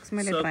ಚೆಕ್ಸ್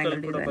ಮೇಲೆ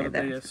ಟ್ರಯಾಂಗಲ್ ಡಿಸೈನ್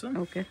ಇದೆ. S.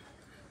 Okay,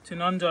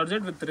 chinon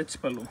georgette with rich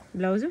pallu.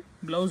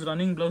 Blouse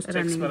running blouse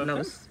cheques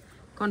ಬರುತ್ತೆ.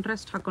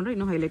 ಕಾಂಟ್ರಾಸ್ಟ್ ಹಾಕೊಂಡ್ರೆ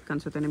ಇನ್ನೂ ಹೈಲೈಟ್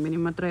ಕಾಣಿಸುತ್ತೆ ನಿಮಗೆ.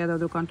 ನಿಮ್ಮ ಹತ್ರ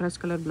ಯಾವುದಾದ್ರು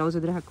ಕಾಂಟ್ರಾಸ್ಟ್ ಕಲರ್ ಬ್ಲೌಸ್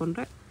ಇದ್ರೆ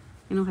ಹಾಕೊಂಡ್ರೆ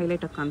ಇನ್ನು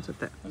ಹೈಲೈಟ್ ಆಗಿ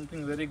ಕಾಣಿಸುತ್ತೆ.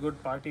 Something very good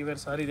party wear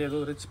ಸಾರಿ ಇದೆ. ಇದು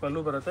ರಿಚ್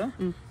ಪಲ್ಲು ಬರುತ್ತೆ.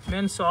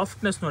 ಮೇನ್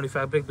ಸಾಫ್ಟ್ನೆಸ್ ನೋಡಿ,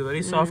 ಫ್ಯಾಬ್ರಿಕ್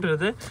ವೆರಿ ಸಾಫ್ಟ್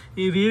ಇರುತ್ತೆ.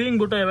 ಈ ವೀವಿಂಗ್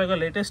ಬುಟ್ಟ ಇವಾಗ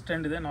ಲೇಟೆಸ್ಟ್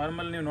ಟ್ರೆಂಡ್ ಇದೆ.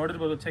 ನಾರ್ಮಲ್ ನೀವು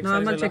ನೋಡಿರ್ಬೋದು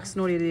ನಾರ್ಮಲ್ ಚೆಕ್ಸ್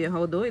ನೋಡಿದ್ವಿ.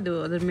 ಹೌದು, ಇದು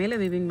ಅದ್ರ ಮೇಲೆ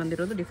ವೀವಿಂಗ್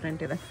ಬಂದಿರೋದು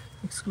ಡಿಫ್ರೆಂಟ್ ಇದೆ.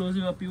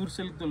 ಎಕ್ಸ್ಕ್ಲೂಸಿವ್ ಪ್ಯೂರ್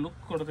ಸಿಲ್ಕ್ ಲುಕ್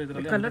ಕೊಡ್ತಾ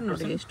ಇದ್ರಲ್ಲಿ. ಕಲರ್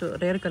ನೋಡಿ ಎಷ್ಟು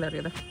ರೇರ್ ಕಲರ್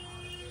ಇದೆ.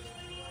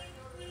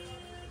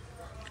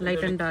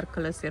 ಲೈಟ್ ಅಂಡ್ ಡಾರ್ಕ್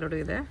ಕಲರ್ಸ್ ಎರಡು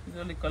ಇದೆ.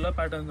 ಇದರಲ್ಲಿ ಕಲರ್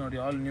ಪ್ಯಾಟರ್ನ್ಸ್ ನೋಡಿ,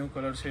 ಆಲ್ ನ್ಯೂ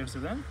ಕಲರ್ ಶೇಡ್ಸ್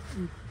ಇದೆ.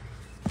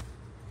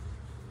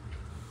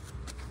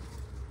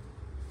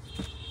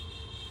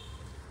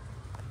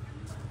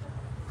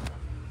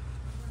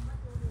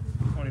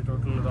 ನೋಡಿ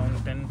ಟೋಟಲ್ ಅರೌಂಡ್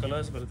 10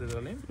 ಕಲರ್ಸ್ ಬರುತ್ತೆ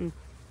ಇದರಲ್ಲಿ.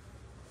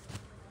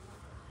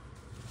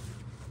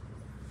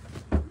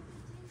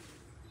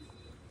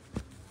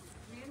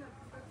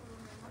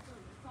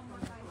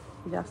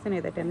 ಜಾಸ್ತಿನೇ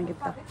ಇದೆ 10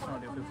 ಗಿಂತ.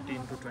 ನೋಡಿ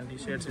 15 to 20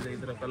 ಶೇಡ್ಸ್ ಇದೆ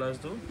ಇದರ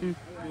ಕಲರ್ಸ್ದು.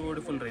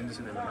 ಬ್ಯೂಟಿಫುಲ್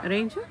ರೇಂಜಸ್ ಇದೆ.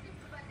 ರೇಂಜ್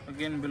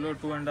ಅಗೇನ್ ಬಿಲೋ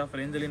 2.5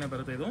 ರೇಂಜ್ ಅಲ್ಲಿ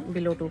ಬರುತ್ತೆ. ಇದು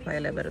ಬಿಲೋ 2.5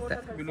 ಅಲ್ಲೇ ಬರುತ್ತೆ.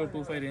 ಬಿಲೋ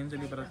 2.5 ರೇಂಜ್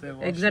ಅಲ್ಲಿ ಬರುತ್ತೆ.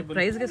 ಎಕ್ಸಾಕ್ಟ್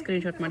ಪ್ರೈಸ್ ಗೆ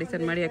ಸ್ಕ್ರೀನ್ ಶಾಟ್ ಮಾಡಿ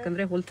ಸೆಂಡ್ ಮಾಡಿ.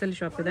 ಯಾಕಂದ್ರೆ ಹೋಲ್ಸೇಲ್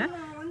ಶಾಪ್ ಇದೆ,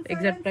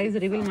 ಎಕ್ಸಾಕ್ಟ್ ಪ್ರೈಸ್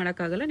ರಿವೀಲ್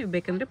ಮಾಡೋಕ್ಕಾಗಲ್ಲ. ನೀವು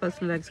ಬೇಕಂದ್ರೆ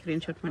ಪರ್ಸನಲ್ ಆಗಿ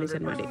ಸ್ಕ್ರೀನ್ ಶಾಟ್ ಮಾಡಿ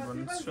ಸೆಂಡ್ ಮಾಡಿ.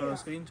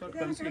 ಸ್ಕ್ರೀನ್ ಶಾಟ್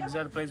ಕಳಿಸಿ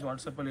ಎಕ್ಸಾಕ್ಟ್ ಪ್ರೈಸ್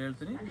ವಾಟ್ಸಪ್ ಅಲ್ಲಿ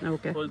ಹೇಳ್ತೀನಿ.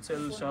 ಓಕೆ.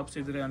 ಹೋಲ್ಸೇಲ್ ಶಾಪ್ಸ್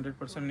ಇದ್ರೆ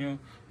 100% ನೀವು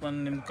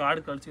ಒಂದು ನಿಮ್ಮ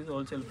ಕಾರ್ಡ್ ಕಳಿಸಿದ್ರೆ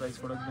ಹೋಲ್ಸೇಲ್ ಪ್ರೈಸ್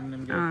ಕೊಡೋದು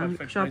ನಿಮಗೆ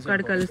ಪರ್ಫೆಕ್ಟ್ ಶಾಪ್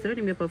ಕಾರ್ಡ್ ಕಳಿಸಿದ್ರೆ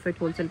ನಿಮಗೆ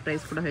ಪರ್ಫೆಕ್ಟ್ ಹೋಲ್ಸೇಲ್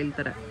ಪ್ರೈಸ್ ಕೂಡ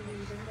ಹೇಳ್ತಾರೆ.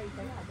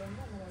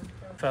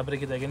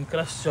 ಫ್ಯಾಬ್ರಿಕ್ ಇದೆ ಅಗೇನ್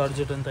ಕ್ರಶ್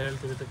ಜಾರ್ಜೆಟ್ ಅಂತ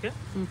ಹೇಳ್ತೀವಿ ಇದಕ್ಕೆ.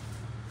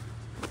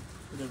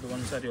 ಇದಕ್ಕೆ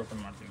ಒಂದು ಸಾರಿ ಓಪನ್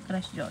ಮಾಡ್ತೀನಿ.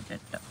 ಕ್ರಶ್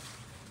ಜಾರ್ಜೆಟ್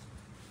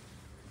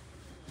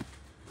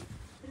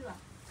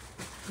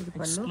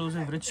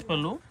ಎಕ್ಸ್ಕ್ಲೂಸಿವ್ ರಿಚ್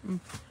ಪಲ್ಲು.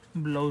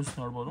 ಬ್ಲೌಸ್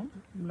ನೋಡ್ಬೋದು.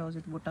 ಬ್ಲೌಸ್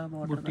ಇದು ಬುಟ್ಟ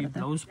ಬುಟ್ಟಿ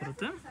ಬ್ಲೌಸ್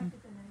ಬರುತ್ತೆ.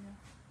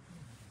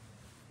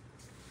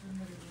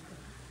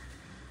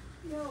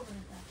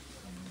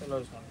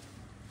 ಕಲರ್ಸ್ ನೋಡಿ,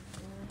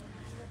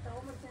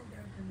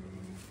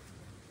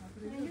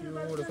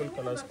 ಬ್ಯೂಟಿಫುಲ್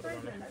ಕಲರ್ಸ್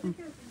ಬರುತ್ತೆ.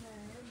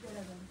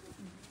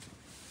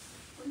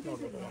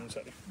 ನೋಡ್ಬೋದು ಒಂದು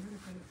ಸಾರಿ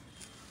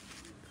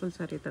ಫುಲ್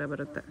ಸಾರಿ ಈ ಥರ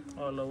ಬರುತ್ತೆ.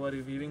 ಆಲ್ ಓವರ್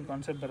ವೀವಿಂಗ್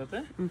ಕಾನ್ಸೆಪ್ಟ್ ಬರುತ್ತೆ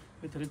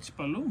with rich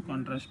pallu,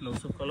 contrast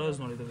blouse. Colours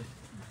ನೋಡಿದ್ದೀವಿ.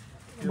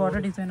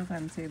 ಬಾರ್ಡರ್ ಡಿಸೈನು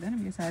ಫ್ಯಾನ್ಸಿ ಇದೆ.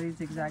 ನಿಮಗೆ ಸ್ಯಾರೀಸ್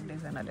ಎಕ್ಸಾಕ್ಟ್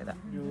ಡಿಸೈನ್ ಅಲ್ಲಿದೆ.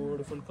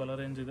 ಬ್ಯೂಟಿಫುಲ್ ಕಲರ್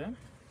ರೇಂಜ್ ಇದೆ.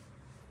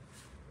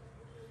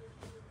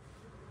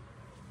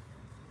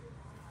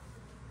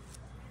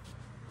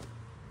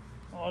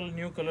 ಆಲ್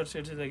ನ್ಯೂ ಕಲರ್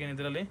ಶೇಡ್ಸ್ ಇದೆ ಅಗೇನ್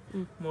ಇದರಲ್ಲಿ.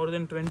 More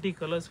than 20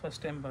 colours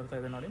first time ಬರ್ತಾ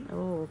ಇದೆ ನೋಡಿ.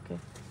 ಓಕೆ.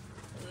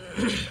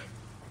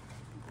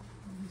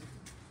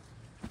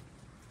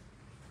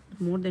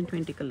 ಮೋರ್ ದೆನ್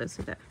 20 ಕಲರ್ಸ್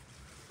ಇದೆ.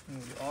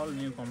 All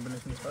new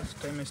combinations. First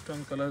time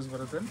ಇಷ್ಟೊಂದು ಕಲರ್ಸ್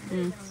ಬರುತ್ತೆ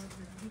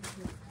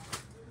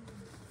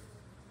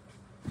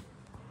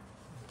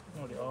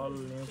ನೋಡಿ. All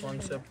new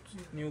concept,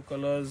 new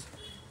colours.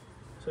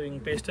 So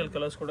ಹಿಂಗೆ ಪೇಸ್ಟಲ್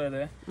ಕಲರ್ಸ್ ಕೂಡ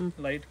ಇದೆ,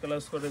 ಲೈಟ್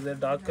ಕಲರ್ಸ್ ಕೂಡ ಇದೆ,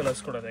 ಡಾರ್ಕ್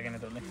ಕಲರ್ಸ್ ಕೂಡ ಇದೆ ಅಗೇನ್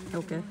ಇದರಲ್ಲಿ.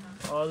 Okay.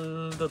 All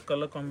the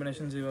colour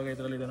combinations ಇವಾಗ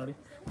ಇದರಲ್ಲಿ ಇದೆ ನೋಡಿ.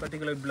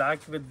 Particular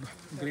black with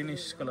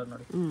greenish colour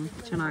ನೋಡಿ.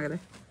 ಚೆನ್ನಾಗಿದೆ.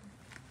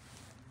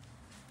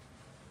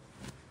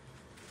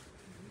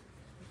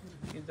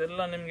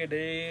 ಇದೆಲ್ಲ ನಿಮಗೆ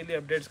ಡೈಲಿ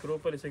ಅಪ್ಡೇಟ್ಸ್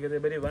ಗ್ರೂಪಲ್ಲಿ ಸಿಗುತ್ತೆ.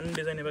 ಬರೀ ಒಂದು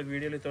ಡಿಸೈನ್ ಇವಾಗ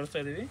ವಿಡಿಯೋಲಿ ತೋರಿಸ್ತಾ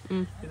ಇದೀವಿ.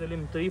 ಇದರಲ್ಲಿ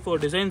 3-4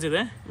 ಡಿಸೈನ್ಸ್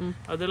ಇದೆ.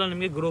 ಅದೆಲ್ಲ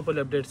ನಿಮಗೆ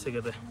ಗ್ರೂಪಲ್ಲಿ ಅಪ್ಡೇಟ್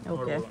ಸಿಗುತ್ತೆ.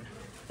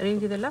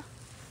 ರೇಂಜ್ ಇದೆಲ್ಲ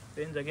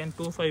ರೇಂಜ್ ಅಗೇನ್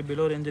 2.5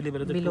 ಬಿಲೋ ರೇಂಜಲ್ಲಿ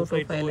ಬರುತ್ತೆ.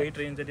 2.5 to 8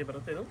 ರೇಂಜಲ್ಲಿ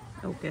ಬರುತ್ತೆ ಇದು.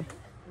 ಓಕೆ.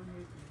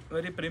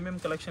 ವೆರಿ ಪ್ರೀಮಿಯಂ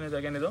ಕಲೆಕ್ಷನ್ ಇದೆ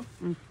ಅಗೇನ್ ಇದು.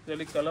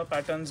 ಇದರಲ್ಲಿ ಕಲರ್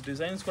ಪ್ಯಾಟರ್ನ್ಸ್,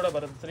 ಡಿಸೈನ್ಸ್ ಕೂಡ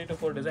ಬರುತ್ತೆ. 3 to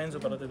 4 ಡಿಸೈನ್ಸ್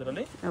ಬರುತ್ತೆ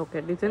ಇದರಲ್ಲಿ. ಓಕೆ.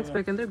 ಡಿಸೈನ್ಸ್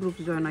ಬೇಕಂದ್ರೆ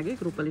ಗ್ರೂಪ್ ಜಾಯ್ನ್ ಆಗಿ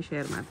ಗ್ರೂಪಲ್ಲಿ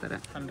ಶೇರ್ ಮಾಡ್ತಾರೆ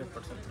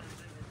 100%.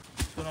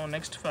 ಸೊ ನಾವು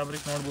ನೆಕ್ಸ್ಟ್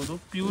ಫ್ಯಾಬ್ರಿಕ್ ನೋಡ್ಬೋದು.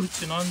 ಪ್ಯೂರ್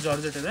ಚಿನಾನ್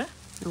ಜಾರ್ಜೆಟ್ ಇದೆ.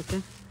 ಓಕೆ.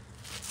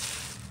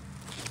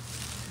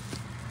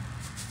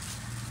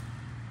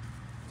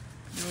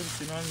 ಪ್ಯೂರ್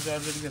ಚಿನಾನ್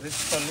ಜಾರ್ಜೆಟ್ಗೆ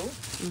ರಿಚ್ ಪಲ್ಲು,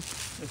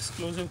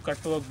 ಎಕ್ಸ್ಕ್ಲೂಸಿವ್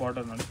ಕಟ್ ವರ್ಕ್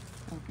ಬಾರ್ಡರ್ ನೋಡಿ.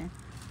 ಓಕೆ.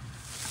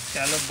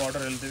 ಸ್ಕ್ಯಾಲಪ್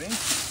ಬಾರ್ಡರ್ ಹೇಳ್ತೀವಿ.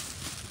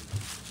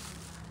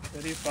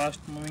 ವೆರಿ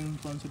ಫಾಸ್ಟ್ ಮೂವಿಂಗ್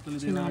ಕಾನ್ಸೆಪ್ಟ್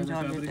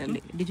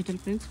ಅಲ್ಲಿ ಡಿಜಿಟಲ್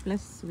ಪ್ರಿಂಟ್ಸ್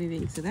ಪ್ಲಸ್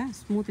ವಿವಿಂಗ್ಸ್ ಇದೆ.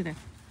 ಸ್ಮೂತ್ ಇದೆ,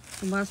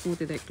 ತುಂಬಾ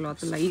ಸ್ಮೂತ್ ಇದೆ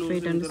cloth. Light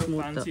weight and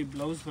smooth. Fancy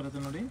blouse ಬರುತ್ತೆ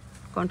ನೋಡಿ.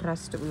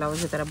 ಕಾಂಟ್ರಾಸ್ಟ್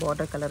ಬ್ಲೌಸ್ ಈ ಥರ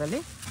ಬಾರ್ಡರ್ ಕಲರಲ್ಲಿ.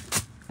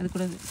 ಅದು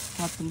ಕೂಡ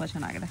ಕ್ಲಾತ್ ತುಂಬ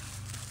ಚೆನ್ನಾಗಿದೆ.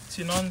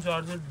 Chinon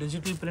georgette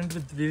digital print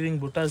with weaving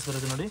ಬುಟ್ಟಾಸ್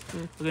ಬರುತ್ತೆ ನೋಡಿ.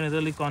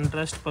 ಇದರಲ್ಲಿ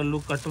ಕಾಂಟ್ರಾಸ್ಟ್ ಪಲ್ಲು,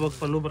 ಕಟ್ ವರ್ಕ್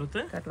ಪಲ್ಲು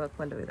ಬರುತ್ತೆ. ಕಟ್ ವರ್ಕ್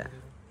ಪಲ್ಲು ಇದೆ.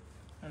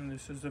 And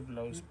this is the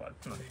blouse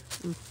part ನೋಡಿ.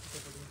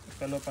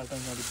 ಕಲರ್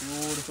ಪ್ಯಾಟರ್ನ್ ನೋಡಿ,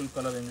 ಬ್ಯೂಟಿಫುಲ್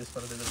ಕಲರ್ ರೇಂಜಸ್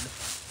ಬರುತ್ತೆ ಇದರಲ್ಲಿ.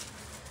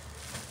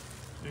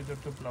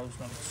 ಇದಕ್ಕೆ ಬ್ಲೌಸ್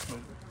ನೋಡಿ,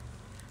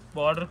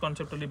 ಬಾರ್ಡರ್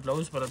ಕಾನ್ಸೆಪ್ಟಲ್ಲಿ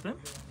ಬ್ಲೌಸ್ ಬರುತ್ತೆ.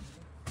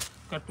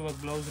 ಕಟ್ ವರ್ಕ್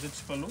ಬ್ಲೌಸ್,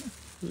 ರಿಚ್ ಪಲ್ಲು.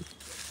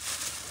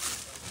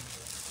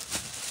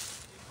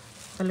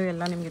 ಪಲ್ಲು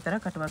ಎಲ್ಲ ನಿಮಗೆ ಈ ಥರ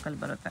ಕಟ್ ವರ್ಕಲ್ಲಿ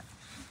ಬರುತ್ತೆ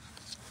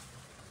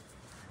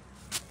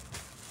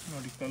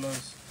ನೋಡಿ.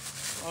 Colours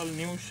all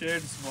new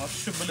shades.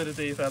 Washable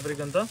ಇರುತ್ತೆ ಈ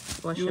ಫ್ಯಾಬ್ರಿಕ್ ಅಂತ.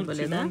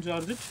 ವಾಷಬಲ್ ಇದೆ.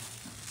 ಜಾರ್ಜೆಟ್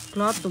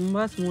ಕ್ಲಾತ್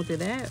ತುಂಬ ಸ್ಮೂತ್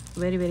ಇದೆ.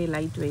 ವೆರಿ ವೆರಿ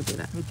ಲೈಟ್ ವೆಯ್ಟ್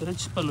ಇದೆ. ವಿತ್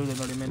ರಿಚ್ ಪಲ್ಲು ಇದೆ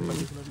ನೋಡಿ. ಮೇನ್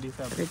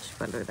ರಿಚ್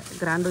ಪಲ್ಲು ಇದೆ.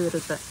 ಗ್ರ್ಯಾಂಡು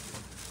ಇರುತ್ತೆ.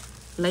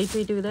 ಲೈಟ್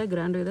ವೆಯ್ಟು ಇದೆ,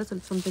 ಗ್ರ್ಯಾಂಡು ಇದೆ,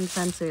 ಸ್ವಲ್ಪ ಸಮಥಿಂಗ್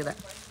ಫ್ಯಾನ್ಸಿ ಇದೆ.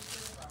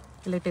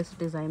 ಲೇಟೆಸ್ಟ್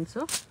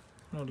ಡಿಸೈನ್ಸು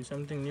ನೋಡಿ.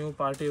 Something new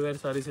party wear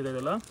saris ಇದೆ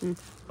ಇದೆಲ್ಲ.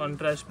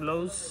 Contrast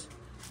blouse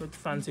with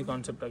fancy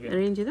concept ಆಗಿ.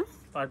 ರೇಂಜ್ ಇದು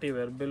ಪಾರ್ಟಿ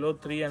ವೇರ್ ಬಿಲೋ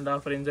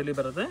 3.5 ರೇಂಜಲ್ಲಿ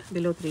ಬರುತ್ತೆ.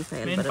 Below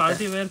 3.5 main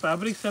party wear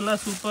fabrics ಎಲ್ಲ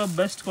ಸೂಪರ್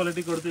ಬೆಸ್ಟ್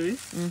ಕ್ವಾಲಿಟಿ ಕೊಡ್ತೀವಿ.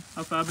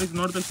 ಆ ಫ್ಯಾಬ್ರಿಕ್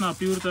ನೋಡಿದ ತಕ್ಷಣ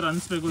ಪ್ಯೂರ್ ತರ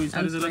ಅನ್ಸ್ಬೇಕು. ಈ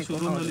ಸಾರೀಸ್ ಎಲ್ಲ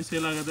ಶೋರೂಮ್ ಅಲ್ಲಿ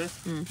ಸೇಲ್ ಆಗುತ್ತೆ.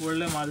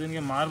 ಒಳ್ಳೆ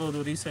ಮಾರ್ಜಿನ್ಗೆ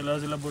ಮಾರ್ಬೋದು.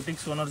 ರೀಸೇಲರ್ಸ್ ಎಲ್ಲ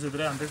ಬೊಟಿಕ್ಸ್ ಓನರ್ಸ್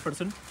ಇದ್ರೆ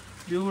 100%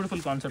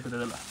 ಬ್ಯೂಟಿಫುಲ್ ಕಾನ್ಸೆಪ್ಟ್ ಇದೆ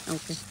ಇದೆಲ್ಲ.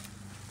 ಓಕೆ.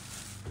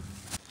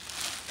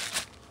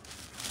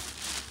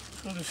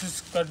 ಸೊ ದಿಸ್ ಇಸ್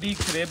ಕಡ್ಡಿ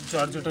ಕ್ರೇಪ್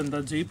ಜಾರ್ಜೆಟ್ ಅಂತ.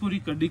 ಜೈಪುರಿ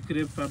ಕಡ್ಡಿ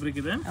ಕ್ರೇಪ್ ಫ್ಯಾಬ್ರಿಕ್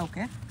ಇದೆ.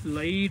 ಓಕೆ.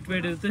 ಲೈಟ್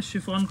ವೇಟ್ ಇರುತ್ತೆ.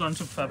 ಶಿಫಾನ್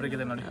ಕಾನ್ಸೆಪ್ಟ್ ಫ್ಯಾಬ್ರಿಕ್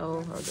ಇದೆ ನೋಡಿ.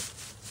 ಹೌದು.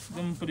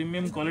 एकदम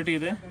ಪ್ರೀಮಿಯಂ ಕ್ವಾಲಿಟಿ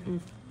ಇದೆ.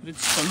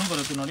 ರಿಚ್ ಪಲ್ಲು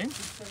ಬರುತ್ತೆ ನೋಡಿ.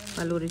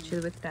 ಪಲ್ಲು rich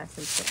with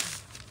tassels.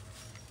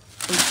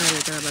 Full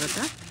sari ಥರ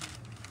ಬರುತ್ತಾ?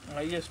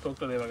 ಹೈಯೆಸ್ಟ್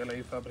ಹೋಗ್ತದೆ ಇವಾಗೆಲ್ಲ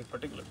ಈ ಫ್ಯಾಬ್ರಿಕ್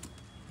ಪರ್ಟಿಕ್ಯುಲರ್.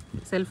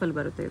 ಸೆಲ್ಫಲ್ಲಿ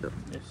ಬರುತ್ತೆ ಇದು.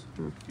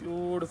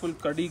 ಬ್ಯೂಟಿಫುಲ್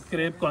ಕಡಿ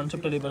ಕ್ರೇಪ್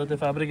ಕಾನ್ಸೆಪ್ಟ್ ಅಲ್ಲಿ ಬರುತ್ತೆ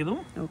ಫ್ಯಾಬ್ರಿಕ್ ಇದು.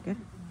 Okay.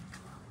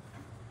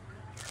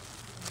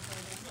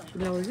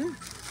 Blouse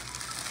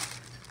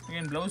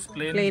again blouse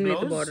plain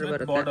with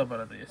border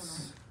ಬರುತ್ತೆ. Yes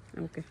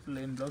okay.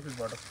 Plain blouse with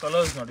border.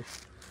 Colours ನೋಡಿ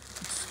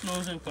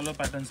ಎಕ್ಸ್ಕ್ಲೂಸಿವ್ ಕಲರ್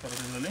ಪ್ಯಾಟರ್ನ್ಸ್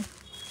ಬರುತ್ತೆ ಇದರಲ್ಲಿ.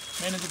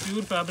 ಮೇನ್ ಇದು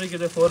ಪ್ಯೂರ್ ಫ್ಯಾಬ್ರಿಕ್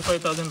ಇದೆ.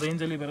 4,000-5,000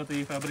 ರೇಂಜಲ್ಲಿ ಬರುತ್ತೆ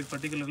ಈ ಫ್ಯಾಬ್ರಿಕ್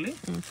ಪರ್ಟಿಕ್ಯುಲರ್ಲಿ.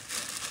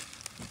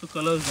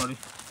 ಕಲರ್ಸ್ ನೋಡಿ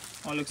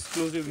ಆಲ್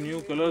ಎಕ್ಸ್ಕ್ಲೂಸಿವ್ ನ್ಯೂ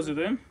ಕಲರ್ಸ್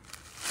ಇದೆ.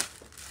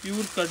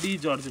 ಪ್ಯೂರ್ ಕಡಿ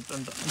ಜಾರ್ಜೆಟ್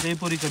ಅಂತ,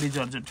 ಜೈಪುರಿ ಕಡಿ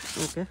ಜಾರ್ಜೆಟ್.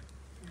 ಓಕೆ.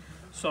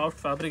 ಸಾಫ್ಟ್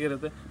ಫ್ಯಾಬ್ರಿಕ್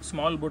ಇರುತ್ತೆ.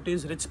 ಸ್ಮಾಲ್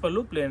ಬುಟೀಸ್, ರಿಚ್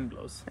ಪಲ್ಲು, ಪ್ಲೇನ್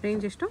ಬ್ಲೌಸ್.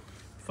 ರೇಂಜ್ ಎಷ್ಟು?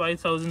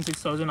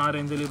 5,000-6,000 ಆ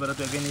ರೇಂಜಲ್ಲಿ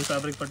ಬರುತ್ತೆ ಅಗೇನ್ ಈ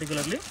fabric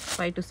particularly.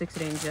 5 to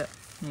 6 range.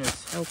 S.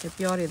 Okay.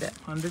 Pure ಇದೆ.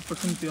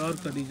 100% ಪ್ಯೂರ್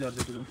ಕಡಿ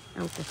ಜಾರ್ಜೆಟ್ ಇದು.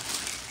 ಓಕೆ.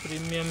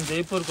 ಪ್ರೀಮಿಯಂ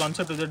ಜೈಪುರ್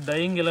ಕಾನ್ಸೆಪ್ಟ್ ಇದೆ.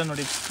 ಡೈಯಿಂಗ್ ಎಲ್ಲ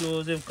ನೋಡಿ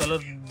ಎಕ್ಸ್ಕ್ಲೂಸಿವ್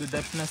ಕಲರ್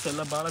ಡೆಪ್ನೆಸ್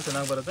ಎಲ್ಲ ಭಾಳ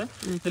ಚೆನ್ನಾಗಿ ಬರುತ್ತೆ.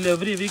 ಇಲ್ಲಿ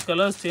ಎವ್ರಿ ವೀಕ್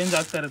ಕಲರ್ಸ್ ಚೇಂಜ್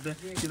ಆಗ್ತಾ ಇರುತ್ತೆ.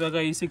 ಇವಾಗ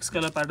ಈ 6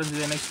 ಕಲರ್ ಪ್ಯಾಟರ್ನ್ಸ್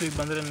ಇದೆ. ನೆಕ್ಸ್ಟ್ ವೀಕ್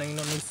ಬಂದರೆ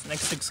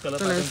ನೆಕ್ಸ್ಟ್ 6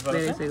 ಕಲರ್ ಪ್ಯಾಟರ್ನ್ಸ್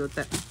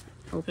ಬರುತ್ತೆ.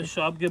 ಓಕೆ.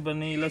 ಶಾಪ್ಗೆ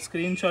ಬನ್ನಿ, ಇಲ್ಲ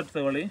ಸ್ಕ್ರೀನ್ ಶಾಟ್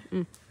ತಗೊಳ್ಳಿ.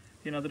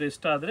 ಏನಾದರೂ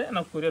ಇಷ್ಟ ಆದರೆ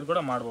ನಾವು ಕೊರಿಯರ್ ಕೂಡ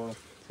ಮಾಡ್ಬೋದು.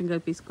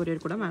 ಸಿಂಗಲ್ ಪೀಸ್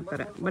ಕೊರಿಯರ್ ಕೂಡ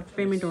ಮಾಡ್ತಾರೆ. But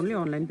payment only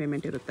online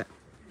payment ಇರುತ್ತೆ.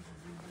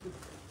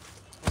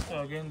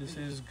 Again this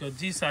is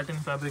ಗಜ್ಜಿ satin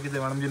fabric ಇದೆ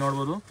ಮೇಡಮ್,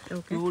 ನೋಡ್ಬೋದು.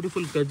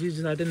 ಬ್ಯೂಟಿಫುಲ್ ಗಜ್ಜಿ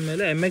ಸ್ಯಾಟಿನ್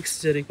ಮೇಲೆ MX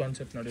ಜರಿ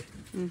ಕಾನ್ಸೆಪ್ಟ್ ನೋಡಿ.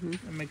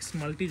 MX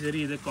ಮಲ್ಟಿ ಜರಿ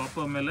ಇದೆ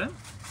ಕಾಪರ್ ಮೇಲೆ.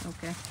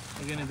 ಓಕೆ.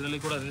 ಅಗೇನ್ ಇದರಲ್ಲಿ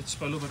ಕೂಡ ರಿಚ್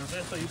ಪಲ್ಲು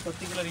ಬರುತ್ತೆ. ಸೊ ಈ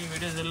ಪರ್ಟಿಕ್ಯುಲರ್ ಈ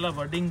ವಿಡಿಯೋಸ್ ಎಲ್ಲ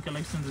ವೆಡ್ಡಿಂಗ್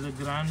ಕಲೆಕ್ಷನ್ಸ್ ಇದೆ.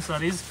 Grand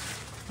saris,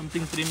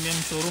 something premium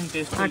showroom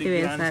taste,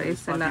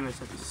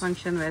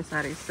 function wear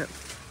saris,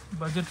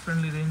 budget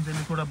friendly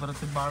ರೇಂಜಲ್ಲಿ ಕೂಡ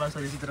ಬರುತ್ತೆ. ಭಾಳ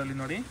ಸಾರೀಸ್ ಇದರಲ್ಲಿ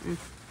ನೋಡಿ.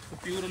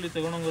 ಪ್ಯೂರಲ್ಲಿ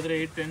ತಗೊಂಡೋಗೋದ್ರೆ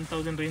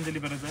 8,000-10,000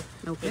 ರೇಂಜಲ್ಲಿ ಬರುತ್ತೆ.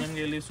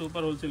 ನಮಗೆ ಇಲ್ಲಿ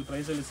ಸೂಪರ್ ಹೋಲ್ಸೇಲ್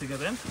ಪ್ರೈಸಲ್ಲಿ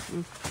ಸಿಗುತ್ತೆ.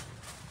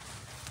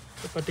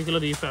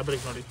 ಪರ್ಟಿಕ್ಯುಲರ್ ಈ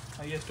ಫ್ಯಾಬ್ರಿಕ್ ನೋಡಿ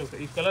ಹೈಯೆಸ್ಟ್.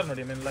 ಈ ಕಲರ್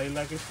ನೋಡಿ, ಮೀನ್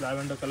ಲೈಲಾಕಿಶ್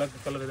ಲ್ಯಾವೆಂಡರ್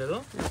ಕಲರ್ ಇದೆ ಇದು.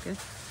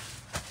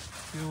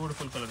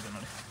 ಬ್ಯೂಟಿಫುಲ್ ಕಲರ್ ಇದೆ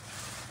ನೋಡಿ.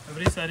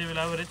 Every sari will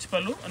have rich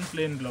pallu and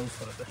plain blouse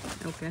ಬರುತ್ತೆ.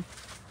 ಓಕೆ.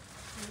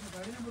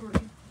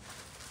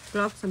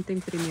 ಕ್ಲಾತ್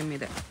ಸಮಥಿಂಗ್ ಪ್ರೀಮಿಯಂ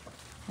ಇದೆ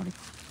ನೋಡಿ.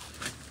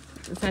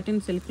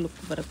 ಸ್ಯಾಟಿನ್ ಸಿಲ್ಕ್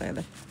ಲುಕ್ ಬರುತ್ತೆ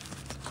ಇದೆ.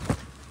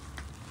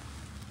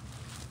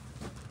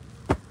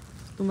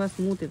 ತುಂಬ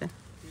ಸ್ಮೂತ್ ಇದೆ.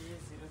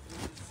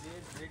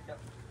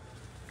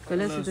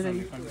 ಕಲರ್ಸ್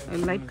ಇದರಲ್ಲಿ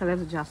ಲೈಟ್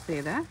ಕಲರ್ಸ್ ಜಾಸ್ತಿ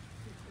ಇದೆ.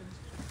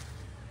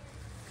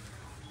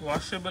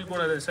 ವಾಷಬಲ್ ಕೂಡ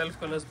ಇದೆ. ಸೆಲ್ಫ್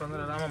ಕಲರ್ಸ್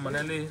ಬಂದರೆ ಆರಾಮ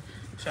ಮನೆಯಲ್ಲಿ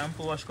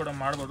ಶಾಂಪೂ ವಾಶ್ ಕೂಡ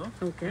ಮಾಡ್ಬೋದು.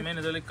 ಮೇನ್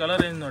ಇದರಲ್ಲಿ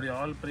ಕಲರ್ ರೇಂಜ್ ನೋಡಿ,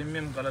 ಆಲ್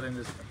ಪ್ರೀಮಿಯಂ ಕಲರ್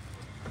ರೇಂಜಸ್ ಇದೆ.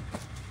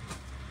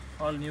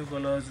 ಆಲ್ ನ್ಯೂ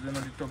ಕಲರ್ಸ್ ಇದೆ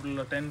ನೋಡಿ. ಟೋಟಲ್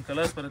 10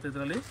 ಕಲರ್ಸ್ ಬರುತ್ತೆ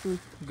ಇದರಲ್ಲಿ.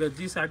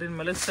 ಗಜ್ಜಿ ಸ್ಯಾಟಿನ್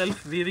ಮೇಲೆ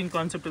ಸೆಲ್ಫ್ ವೀವಿಂಗ್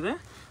ಕಾನ್ಸೆಪ್ಟ್ ಇದೆ.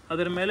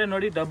 ಅದರ ಮೇಲೆ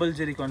ನೋಡಿ ಡಬಲ್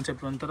ಜರಿ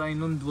ಕಾನ್ಸೆಪ್ಟ್, ಒಂಥರ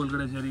ಇನ್ನೊಂದು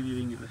ಒಳಗಡೆ ಜರಿ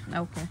ವೀವಿಂಗ್ ಇದೆ.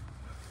 Okay.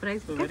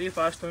 Price very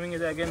fast moving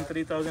ಇದೆ. ಅಗೇನ್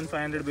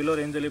 3,500 ಬಿಲೋ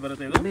ರೇಂಜಲ್ಲಿ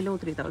ಬರುತ್ತೆ ಇದು. ಬಿಲೋ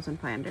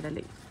 3,500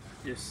 ಅಲ್ಲಿ.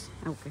 ಎಸ್.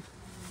 ಓಕೆ.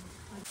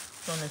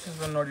 ಸೊ ನೆಕ್ಸ್ಟ್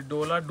ಒಂದು ನೋಡಿ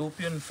ಡೋಲಾ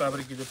ಡೂಪಿಯನ್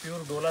ಫ್ಯಾಬ್ರಿಕ್ ಇದೆ.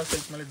 ಪ್ಯೂರ್ ಡೋಲಾ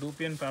ಸಿಲ್ಕ್ ಮೇಲೆ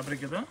ಡೂಪಿಯನ್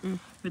ಫ್ಯಾಬ್ರಿಕ್ ಇದೆ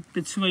ವಿತ್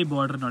ಪಿಚ್ವೈ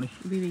ಬಾರ್ಡರ್ ನೋಡಿ.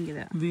 ವೀವಿಂಗ್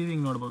ಇದೆ.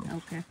 ವೀವಿಂಗ್ ನೋಡಬಹುದು.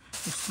 Okay.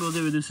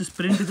 Exclusive this is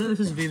print ಇದೆ.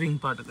 ದಿಸ್ ಇಸ್ ವೀವಿಂಗ್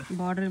ಪಾರ್ಟ್ ಇದೆ.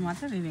 ಬಾರ್ಡರ್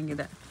ಮಾತ್ರ ವೀವಿಂಗ್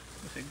ಇದೆ.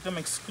 एकदम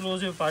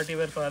ಎಕ್ಸ್ಕ್ಲೂಸಿವ್ ಪಾರ್ಟಿ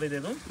ವೇರ್ ಸಾರಿ ಇದೆ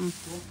ಇದು.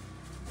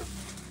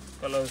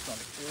 ಕಲರ್ಸ್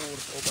ನೋಡಿ.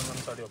 ಓಪನ್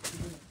ಮಾಡಿ ಸಾರಿ ಓಪನ್.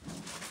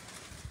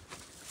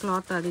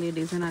 ಕ್ಲಾತ್ ಆಗಲಿ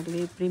ಡಿಸೈನ್ ಆಗಲಿ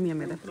ಪ್ರೀಮಿಯಂ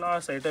ಇದೆ.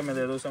 ಕ್ಲಾಸ್ ಐಟಮ್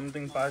ಇದೆ ಇದು.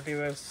 ಸಮಥಿಂಗ್ ಪಾರ್ಟಿ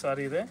ವೇರ್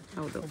ಸಾರಿ ಇದೆ.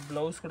 ಹೌದು.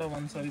 ಬ್ಲೌಸ್ ಕೂಡ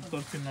ಒಂದು ಸಾರಿ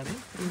ತೋರಿಸ್ತೀನಿ ನೋಡಿ.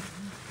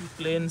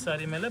 ಪ್ಲೇನ್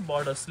ಸಾರಿ ಮೇಲೆ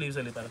ಬಾರ್ಡರ್ ಸ್ಲೀವ್ಸ್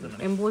ಅಲ್ಲಿ ಬರುತ್ತೆ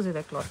ನೋಡಿ. ಎಂಬೋಸ್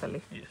ಇದೆ ಕ್ಲಾತ್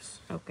ಅಲ್ಲಿ. ಎಸ್.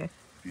 ಓಕೆ.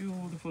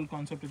 ಬ್ಯೂಟಿಫುಲ್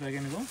ಕಾನ್ಸೆಪ್ಟ್ ಇದೆ.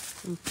 ಅಗೇನ್ ಇದು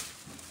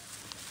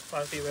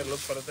ಪಾರ್ಟಿ ವೇರ್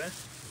ಲುಕ್ ಬರುತ್ತೆ.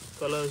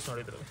 ಕಲರ್ಸ್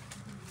ನೋಡಿದ್ರು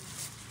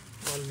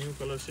ಆಲ್ ನ್ಯೂ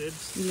ಕಲರ್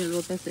ಶೇಡ್ಸ್. ಇಲ್ಲಿ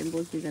ಲೋಟಸ್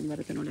ಎಂಬೋಸ್ ಡಿಸೈನ್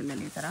ಬರುತ್ತೆ ನೋಡಿ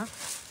ಮೇಲೆ ಈ ಥರ.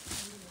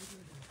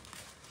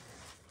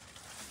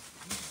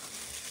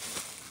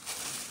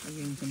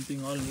 Again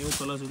something all new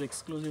colours ಇದೆ.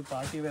 ಎಕ್ಸ್ಕ್ಲೂಸಿವ್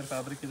ಪಾರ್ಟಿ ವೇರ್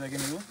ಫ್ಯಾಬ್ರಿಕ್ ಇದೆ.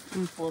 ಅಗೇನ್ ಇದು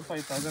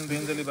 4,000-5,000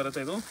 ರೇಂಜಲ್ಲಿ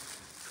ಬರುತ್ತೆ ಇದು.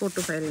 4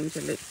 to 5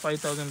 ರೇಂಜಲ್ಲಿ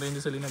 5,000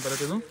 ರೇಂಜಸ್ ಅಲ್ಲಿ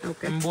ಬರುತ್ತೆ ಇದು.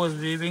 ಎಂಬೋಸ್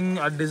ವೀವಿಂಗ್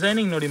ಆ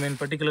ಡಿಸೈನಿಂಗ್ ನೋಡಿ ಮೇನ್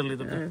ಪರ್ಟಿಕ್ಯುಲರ್ಲಿ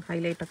ಇದು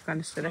ಹೈಲೈಟ್ ಆಗಿ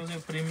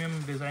ಕಾಣಿಸ್ತದೆ. ಪ್ರೀಮಿಯಂ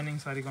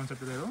ಡಿಸೈನಿಂಗ್ ಸಾರಿ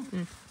ಕಾನ್ಸೆಪ್ಟ್ ಇದೆ ಇದು.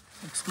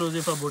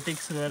 ಎಕ್ಸ್ಕ್ಲೂಸಿವ್ ಫಾರ್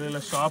ಬುಟಿಕ್ಸ್ ಬೇರೆಲ್ಲ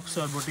ಶಾಪ್ಸ್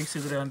ಆರ್ ಬುಟಿಕ್ಸ್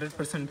ಇದ್ರೆ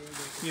 100%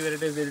 ಈ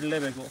ವೆರೈಟೀಸ್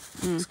ಇರಲೇಬೇಕು.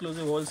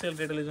 ಎಕ್ಸ್ಕ್ಲೂಸಿವ್ ಹೋಲ್ಸೇಲ್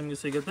ರೇಟಲ್ಲಿ ನಿಮಗೆ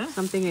ಸಿಗುತ್ತೆ.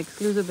 ಸಮಥಿಂಗ್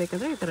ಎಕ್ಸ್ಕ್ಲೂಸಿವ್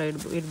ಬೇಕಾದ್ರೆ ಈ ಥರ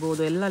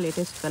ಇಡ್ಬೋದು. ಎಲ್ಲ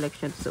ಲೇಟೆಸ್ಟ್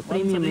ಕಲೆಕ್ಷನ್ಸ್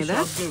ಪ್ರೀಮಿಯಂ ಇದೆ.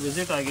 ಶಾಪ್ಗೆ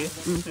ವಿಸಿಟ್ ಆಗಿ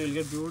ವಿಲ್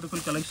ಗೆಟ್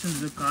ಬ್ಯೂಟಿಫುಲ್ ಕಲೆಕ್ಷನ್ಸ್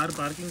ಇದೆ. ಕಾರ್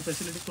ಪಾರ್ಕಿಂಗ್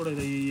ಫೆಸಿಲಿಟಿ ಕೂಡ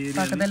ಇದೆ. ಈ ಏರಿಯಾ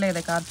ಪಕ್ಕದಲ್ಲೇ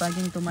ಇದೆ. ಕಾರ್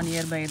ಪಾರ್ಕಿಂಗ್ ತುಂಬಾ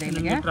ನಿಯರ್ ಬೈ ಇದೆ.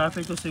 ಇಲ್ಲಿಗೆ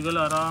ಟ್ರಾಫಿಕ್ ಸಿಗಲ್ಲ,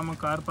 ಆರಾಮ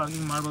ಕಾರ್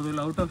ಪಾರ್ಕಿಂಗ್ ಮಾಡ್ಬೋದು.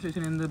 ಇಲ್ಲ ಔಟ್ ಆಫ್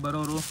ಸ್ಟೇಷನ್ ಇಂದ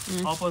ಬರೋರು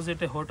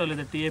ಆಪೋಸಿಟ್ ಹೋಟೆಲ್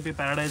ಇದೆ TAP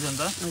ಪ್ಯಾರಡೈಸ್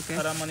ಅಂತ,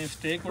 ಆರಾಮ ನೀವು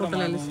ಸ್ಟೇ ಕೂಡ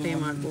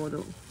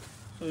ಮಾಡ್ಬೋದು.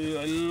 ಸೊ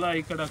ಎಲ್ಲ ಈ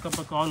ಕಡೆ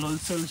ಅಕ್ಕಪಕ್ಕ ಆಲ್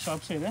ಹೋಲ್ಸೇಲ್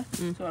ಶಾಪ್ಸ್ ಇದೆ.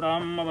 ಸೊ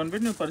ಆರಾಮ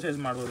ಬಂದ್ಬಿಟ್ಟು ನೀವು ಪರ್ಚೇಸ್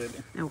ಮಾಡ್ಬೋದು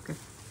ಇಲ್ಲಿ. ಓಕೆ.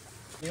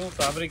 ನ್ಯೂ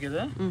ಫ್ಯಾಬ್ರಿಕ್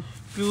ಇದೆ.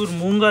 ಪ್ಯೂರ್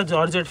ಮೂಂಗಾ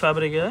ಜಾರ್ಜೆಟ್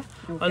ಫ್ಯಾಬ್ರಿಕ್ ಇದೆ.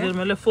 ಅದ್ರ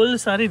ಮೇಲೆ ಫುಲ್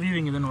ಸಾರಿ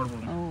ವೀವಿಂಗ್ ಇದೆ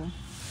ನೋಡ್ಬೋದು.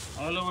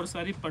 ಆಲ್ ಓವರ್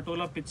ಸಾರಿ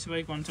ಪಟೋಲಾ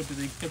ಪಿಚ್ವೈ ಕಾನ್ಸೆಪ್ಟ್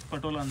ಇದೆ. ಇಕ್ಕತ್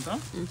ಪಟೋಲಾ ಅಂತ.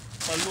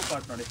 ಪಲ್ಲು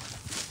ಪಾರ್ಟ್ ನೋಡಿ,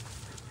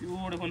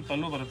 ಬ್ಯೂಟಿಫುಲ್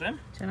ಪಲ್ಲು ಬರುತ್ತೆ.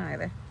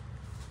 ಚೆನ್ನಾಗಿದೆ.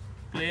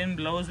 Plain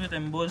blouse with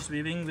emboss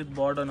weaving with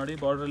border ನೋಡಿ.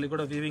 ಬಾರ್ಡರ್ ಅಲ್ಲಿ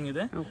ಕೂಡ ವೀವಿಂಗ್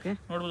ಇದೆ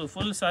ನೋಡ್ಬೋದು.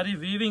 ಫುಲ್ ಸಾರಿ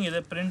ವೀವಿಂಗ್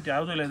ಇದೆ. ಪ್ರಿಂಟ್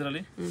ಯಾವುದೂ ಇಲ್ಲ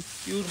ಇದರಲ್ಲಿ.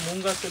 ಪ್ಯೂರ್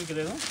ಮೂಂಗಾ ಸಿಲ್ಕ್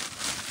ಇದೆ ಇದು.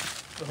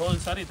 ಹೋಲ್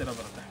ಸಾರಿ ಈ ತರ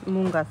ಬರುತ್ತೆ.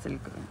 ಮೂಂಗಾ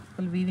ಸಿಲ್ಕ್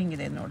ಫುಲ್ ವೀವಿಂಗ್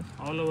ಇದೆ ನೋಡಿ.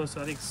 ಆಲ್ ಓವರ್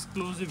ಸಾರಿ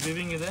ಎಕ್ಸ್ಕ್ಲೂಸಿವ್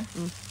ವೀವಿಂಗ್ ಇದೆ.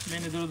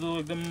 ಮೇನ್ ಇದ್ರದ್ದು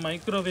एकदम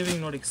ಮೈಕ್ರೋ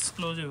ವೀವಿಂಗ್ ನೋಡಿ.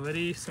 Exclusive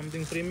very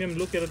something premium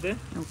look ಇರುತ್ತೆ.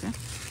 ಓಕೆ.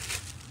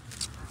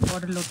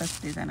 ಬಾರ್ಡರ್ ಲೋಟಸ್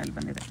ಡಿಸೈನ್ ಅಲ್ಲಿ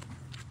ಬಂದಿದೆ.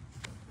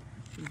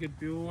 ನಿಮಗೆ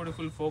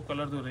ಬ್ಯೂಟಿಫುಲ್ 4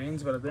 ಕಲರ್ದು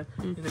ರೇಂಜ್ ಬರುತ್ತೆ.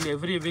 ಇದರಲ್ಲಿ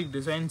ಎವ್ರಿ ವೀಕ್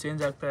ಡಿಸೈನ್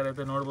ಚೇಂಜ್ ಆಗ್ತಾ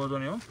ಇರುತ್ತೆ, ನೋಡ್ಬೋದು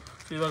ನೀವು.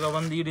 ಸೊ ಇವಾಗ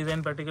ಒಂದು ಈ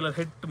ಡಿಸೈನ್ ಪರ್ಟಿಕ್ಯುಲರ್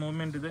ಹಿಟ್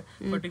ಮೂವ್ಮೆಂಟ್ ಇದೆ.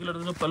 ಪರ್ಟಿಕ್ಯುಲರ್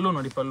ಪಲ್ಲು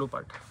ನೋಡಿ, ಪಲ್ಲು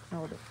ಪಾರ್ಟ್.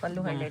 ಹೌದು,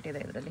 ಪಲ್ಲು ಹೈಲೈಟ್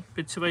ಇದೆ ಇದರಲ್ಲಿ.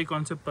 ಪಿಚ್ ಬೈ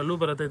ಕಾನ್ಸೆಪ್ಟ್ ಪಲ್ಲು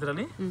ಬರುತ್ತೆ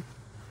ಇದರಲ್ಲಿ.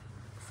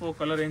 4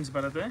 ಕಲರ್ ರೇಂಜ್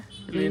ಬರುತ್ತೆ.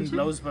 ಪ್ಲೇನ್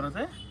ಬ್ಲೌಸ್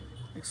ಬರುತ್ತೆ.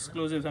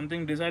 ಎಕ್ಸ್ಕ್ಲೂಸಿವ್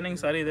ಸಮಥಿಂಗ್ ಡಿಸೈನಿಂಗ್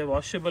ಸಾರಿ ಇದೆ.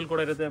 ವಾಷಬಲ್ ಕೂಡ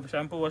ಇರುತ್ತೆ,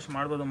 ಶಾಂಪೂ ವಾಶ್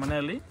ಮಾಡ್ಬೋದು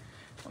ಮನೆಯಲ್ಲಿ,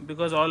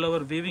 ಬಿಕಾಸ್ ಆಲ್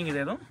ಓವರ್ ವೀವಿಂಗ್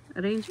ಇದೆ. ಇದು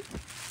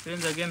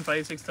ರೇಂಜ್ ಅಗೇನ್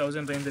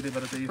 5-6,000 ರೇಂಜ್ ಅಲ್ಲಿ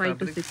ಬರುತ್ತೆ. 5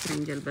 to 6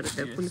 ರೇಂಜ್ ಅಲ್ಲಿ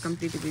ಬರುತ್ತೆ. ಫುಲ್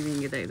ಕಂಪ್ಲೀಟ್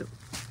ವೀವಿಂಗ್ ಇದೆ. ಇದು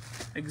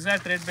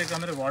ಎಕ್ಸಾಕ್ಟ್ ರೇಟ್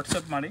ಬೇಕಂದ್ರೆ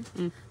ವಾಟ್ಸಪ್ ಮಾಡಿ.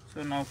 ಸೊ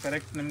ನಾವು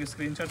ಕರೆಕ್ಟ್ ನಿಮಗೆ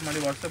ಸ್ಕ್ರೀನ್ಶಾಟ್ ಮಾಡಿ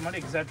ವಾಟ್ಸಪ್ ಮಾಡಿ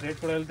ಎಕ್ಸಾಕ್ಟ್ ರೇಟ್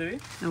ಕೂಡ ಹೇಳ್ತೀವಿ.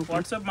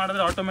 ವಾಟ್ಸಪ್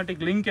ಮಾಡಿದ್ರೆ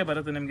ಆಟೋಮೆಟಿಕ್ ಲಿಂಕೇ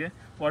ಬರುತ್ತೆ ನಿಮಗೆ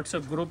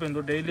ವಾಟ್ಸಪ್ ಗ್ರೂಪ್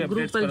ಎಂದು. ಡೈಲಿ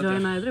ಅಪ್ಡೇಟ್ಸ್ ಬರುತ್ತೆ.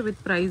 ಜಾಯಿನ್ ಆದ್ರೆ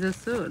with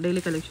prices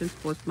daily collections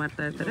post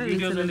ಮಾಡ್ತಾ ಇರ್ತಾರೆ.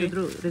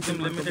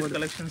 ಲಿಮಿಟೆಡ್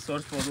ಕಲೆಕ್ಷನ್ಸ್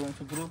ತೋರಿಸಬಹುದು.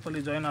 ಸೊ ಗ್ರೂಪ್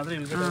ಅಲ್ಲಿ ಜಾಯಿನ್ ಆದ್ರೆ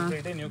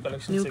ನ್ಯೂ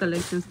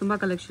ಕಲೆಕ್ಷನ್ಸ್ ತುಂಬಾ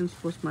ಕಲೆಕ್ಷನ್ಸ್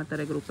ಪೋಸ್ಟ್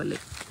ಮಾಡ್ತಾರೆ ಗ್ರೂಪ್ ಅಲ್ಲಿ.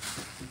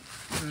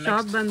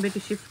 ಶಾಪ್ ಬಂದ್ಬಿಟ್ಟು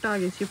ಶಿಫ್ಟ್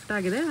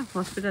ಆಗಿದೆ.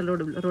 ಹಾಸ್ಪಿಟಲ್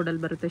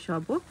ರೋಡಲ್ಲಿ ಬರುತ್ತೆ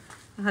ಶಾಪು.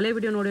 ಹಳೆ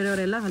ವಿಡಿಯೋ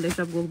ನೋಡಿರೋರೆಲ್ಲ ಹಳೆ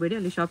ಶಾಪ್ಗೆ ಹೋಗಬೇಡಿ,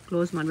 ಅಲ್ಲಿ ಶಾಪ್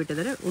ಕ್ಲೋಸ್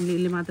ಮಾಡಿಬಿಟ್ಟಿದ್ದಾರೆ.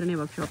 ಇಲ್ಲಿ ಮಾತ್ರನೇ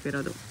ಇವಾಗ ಶಾಪ್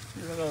ಇರೋದು.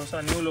 ಇವಾಗ ಹೊಸ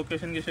ನ್ಯೂ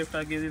ಲೊಕೇಶನ್ಗೆ ಶಿಫ್ಟ್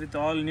ಆಗಿದ್ದೀವಿ with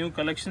all new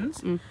collections.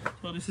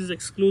 So this is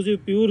exclusive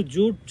pure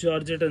jute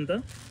georgette ಅಂತ,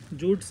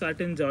 ಜೂಟ್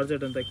ಸ್ಯಾಟಿನ್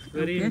ಜಾರ್ಜೆಟ್ ಅಂತ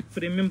ವೆರಿ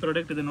ಪ್ರೀಮಿಯಂ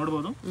ಪ್ರಾಡಕ್ಟ್ ಇದೆ,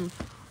 ನೋಡ್ಬೋದು.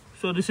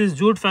 So this is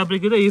jute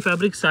fabric ಇದೆ. ಈ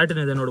ಫ್ಯಾಬ್ರಿಕ್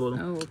ಸ್ಯಾಟಿನ್ ಇದೆ, ನೋಡ್ಬೋದು.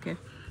 Okay,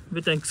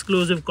 with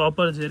exclusive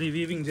copper Jerry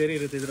weaving Jerry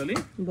ಇರುತ್ತೆ ಇದರಲ್ಲಿ.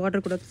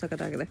 ಬಾರ್ಡರ್ ಕೂಡ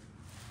ಸಖತ್ತಾಗಿದೆ.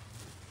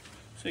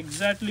 ಸೊ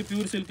ಎಕ್ಸಾಕ್ಟ್ಲಿ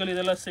ಪ್ಯೂರ್ ಸಿಲ್ಕ್ ಅಲ್ಲಿ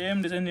ಇದೆಲ್ಲ ಸೇಮ್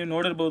ಡಿಸೈನ್ ನೀವು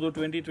ನೋಡಿರ್ಬೋದು.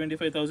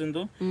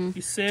 20-25,000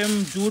 ಈ ಸೇಮ್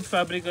ಜೂಟ್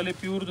ಫ್ಯಾಬ್ರಿಕ್ ಅಲ್ಲಿ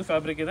ಪ್ಯೂರ್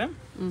ಫ್ಯಾಬ್ರಿಕ್ ಇದೆ.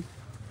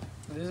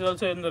 This is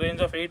also in the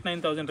range of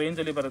 8-9,000 range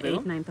ಅಲ್ಲಿ ಬರುತ್ತೆ.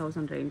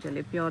 8-9,000 ರೇಂಜ್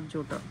ಅಲ್ಲಿ ಪ್ಯೂರ್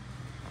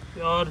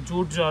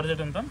ಜೂಟ್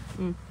ಜಾರ್ಜೆಟ್ ಅಂತ.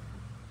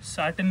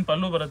 ಸ್ಯಾಟಿನ್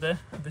ಪಲ್ಲು ಬರುತ್ತೆ,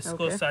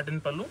 viscose satin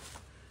pallu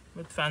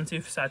with fancy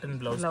satin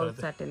blouse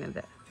ಬರುತ್ತೆ. ಸ್ಯಾಟಿನ್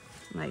ಇದೆ,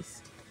 ನೈಸ್.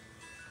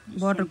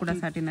 ಬಾರ್ಡರ್ ಕೂಡ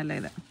ಸ್ಯಾಟಿನ್ ಅಲ್ಲೇ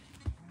ಇದೆ.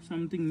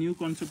 ಸಮಥಿಂಗ್ ನ್ಯೂ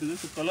ಕಾನ್ಸೆಪ್ಟ್ ಇದೆ.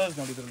 ಸೊ ಕಲರ್ಸ್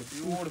ನೋಡಿ ಇದರಲ್ಲಿ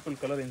ಬ್ಯೂಟಿಫುಲ್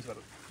ಕಲರ್ ರೇಂಜ್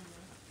ಬರುತ್ತೆ.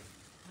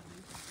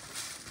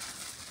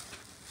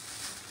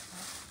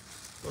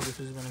 So this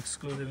is an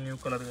exclusive new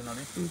color ಇದೆ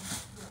ನೋಡಿ.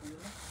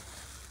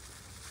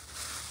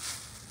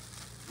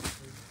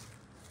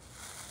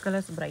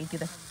 ಕಲರ್ಸ್ ಬ್ರೈಟ್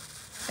ಇದೆ,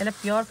 ಎಲ್ಲ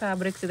ಪ್ಯೂರ್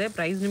ಫ್ಯಾಬ್ರಿಕ್ಸ್ ಇದೆ.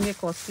 ಪ್ರೈಸ್ ನಿಮಗೆ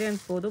ಕಾಸ್ಟ್ಲಿ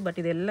ಅನ್ಸ್ಬೋದು, ಬಟ್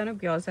ಇದೆಲ್ಲನೂ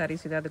ಪ್ಯೂರ್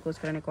ಸ್ಯಾರೀಸ್ ಇದೆ,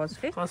 ಅದಕ್ಕೋಸ್ಕರನೇ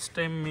ಕಾಸ್ಟ್ಲಿ. ಫಸ್ಟ್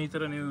ಟೈಮ್ ಈ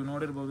ತರ ನೀವು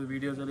ನೋಡಿರ್ಬೋದು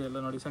ವಿಡಿಯೋಸ್ ಅಲ್ಲಿ ಎಲ್ಲ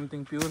ನೋಡಿ.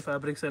 ಸಮಥಿಂಗ್ ಪ್ಯೂರ್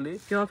ಫ್ಯಾಬ್ರಿಕ್ಸ್ ಅಲ್ಲಿ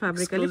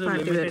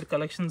ಲಿಮಿಟೆಡ್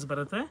ಕಲೆಕ್ಷನ್ಸ್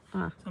ಬರುತ್ತೆ.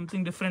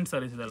 ಸಮಥಿಂಗ್ ಡಿಫರೆಂಟ್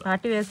ಸ್ಯಾರೀಸ್ ಇದೆಲ್ಲ.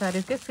 ಪಾರ್ಟಿ ವೇರ್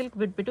ಸ್ಯಾರೀಸ್ಗೆ ಸಿಲ್ಕ್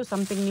ಬಿಟ್ಬಿಟ್ಟು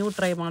ಸಮಥಿಂಗ್ ನ್ಯೂ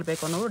ಟ್ರೈ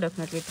ಮಾಡಬೇಕು ಅನ್ನೋರು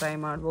ಡೆಫಿನೆಟ್ಲಿ ಟ್ರೈ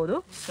ಮಾಡ್ಬೋದು.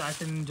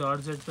 ಸ್ಯಾಟಿನ್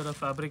ಜಾರ್ಜೆಟ್ ತರ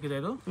ಫ್ಯಾಬ್ರಿಕ್ ಇದೆ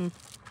ಇದು.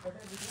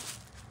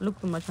 ಲುಕ್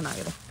ತುಂಬ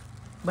ಚೆನ್ನಾಗಿದೆ,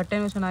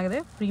 ಬಟ್ಟೆನೂ ಚೆನ್ನಾಗಿದೆ,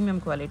 ಪ್ರೀಮಿಯಂ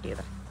ಕ್ವಾಲಿಟಿ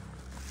ಇದೆ.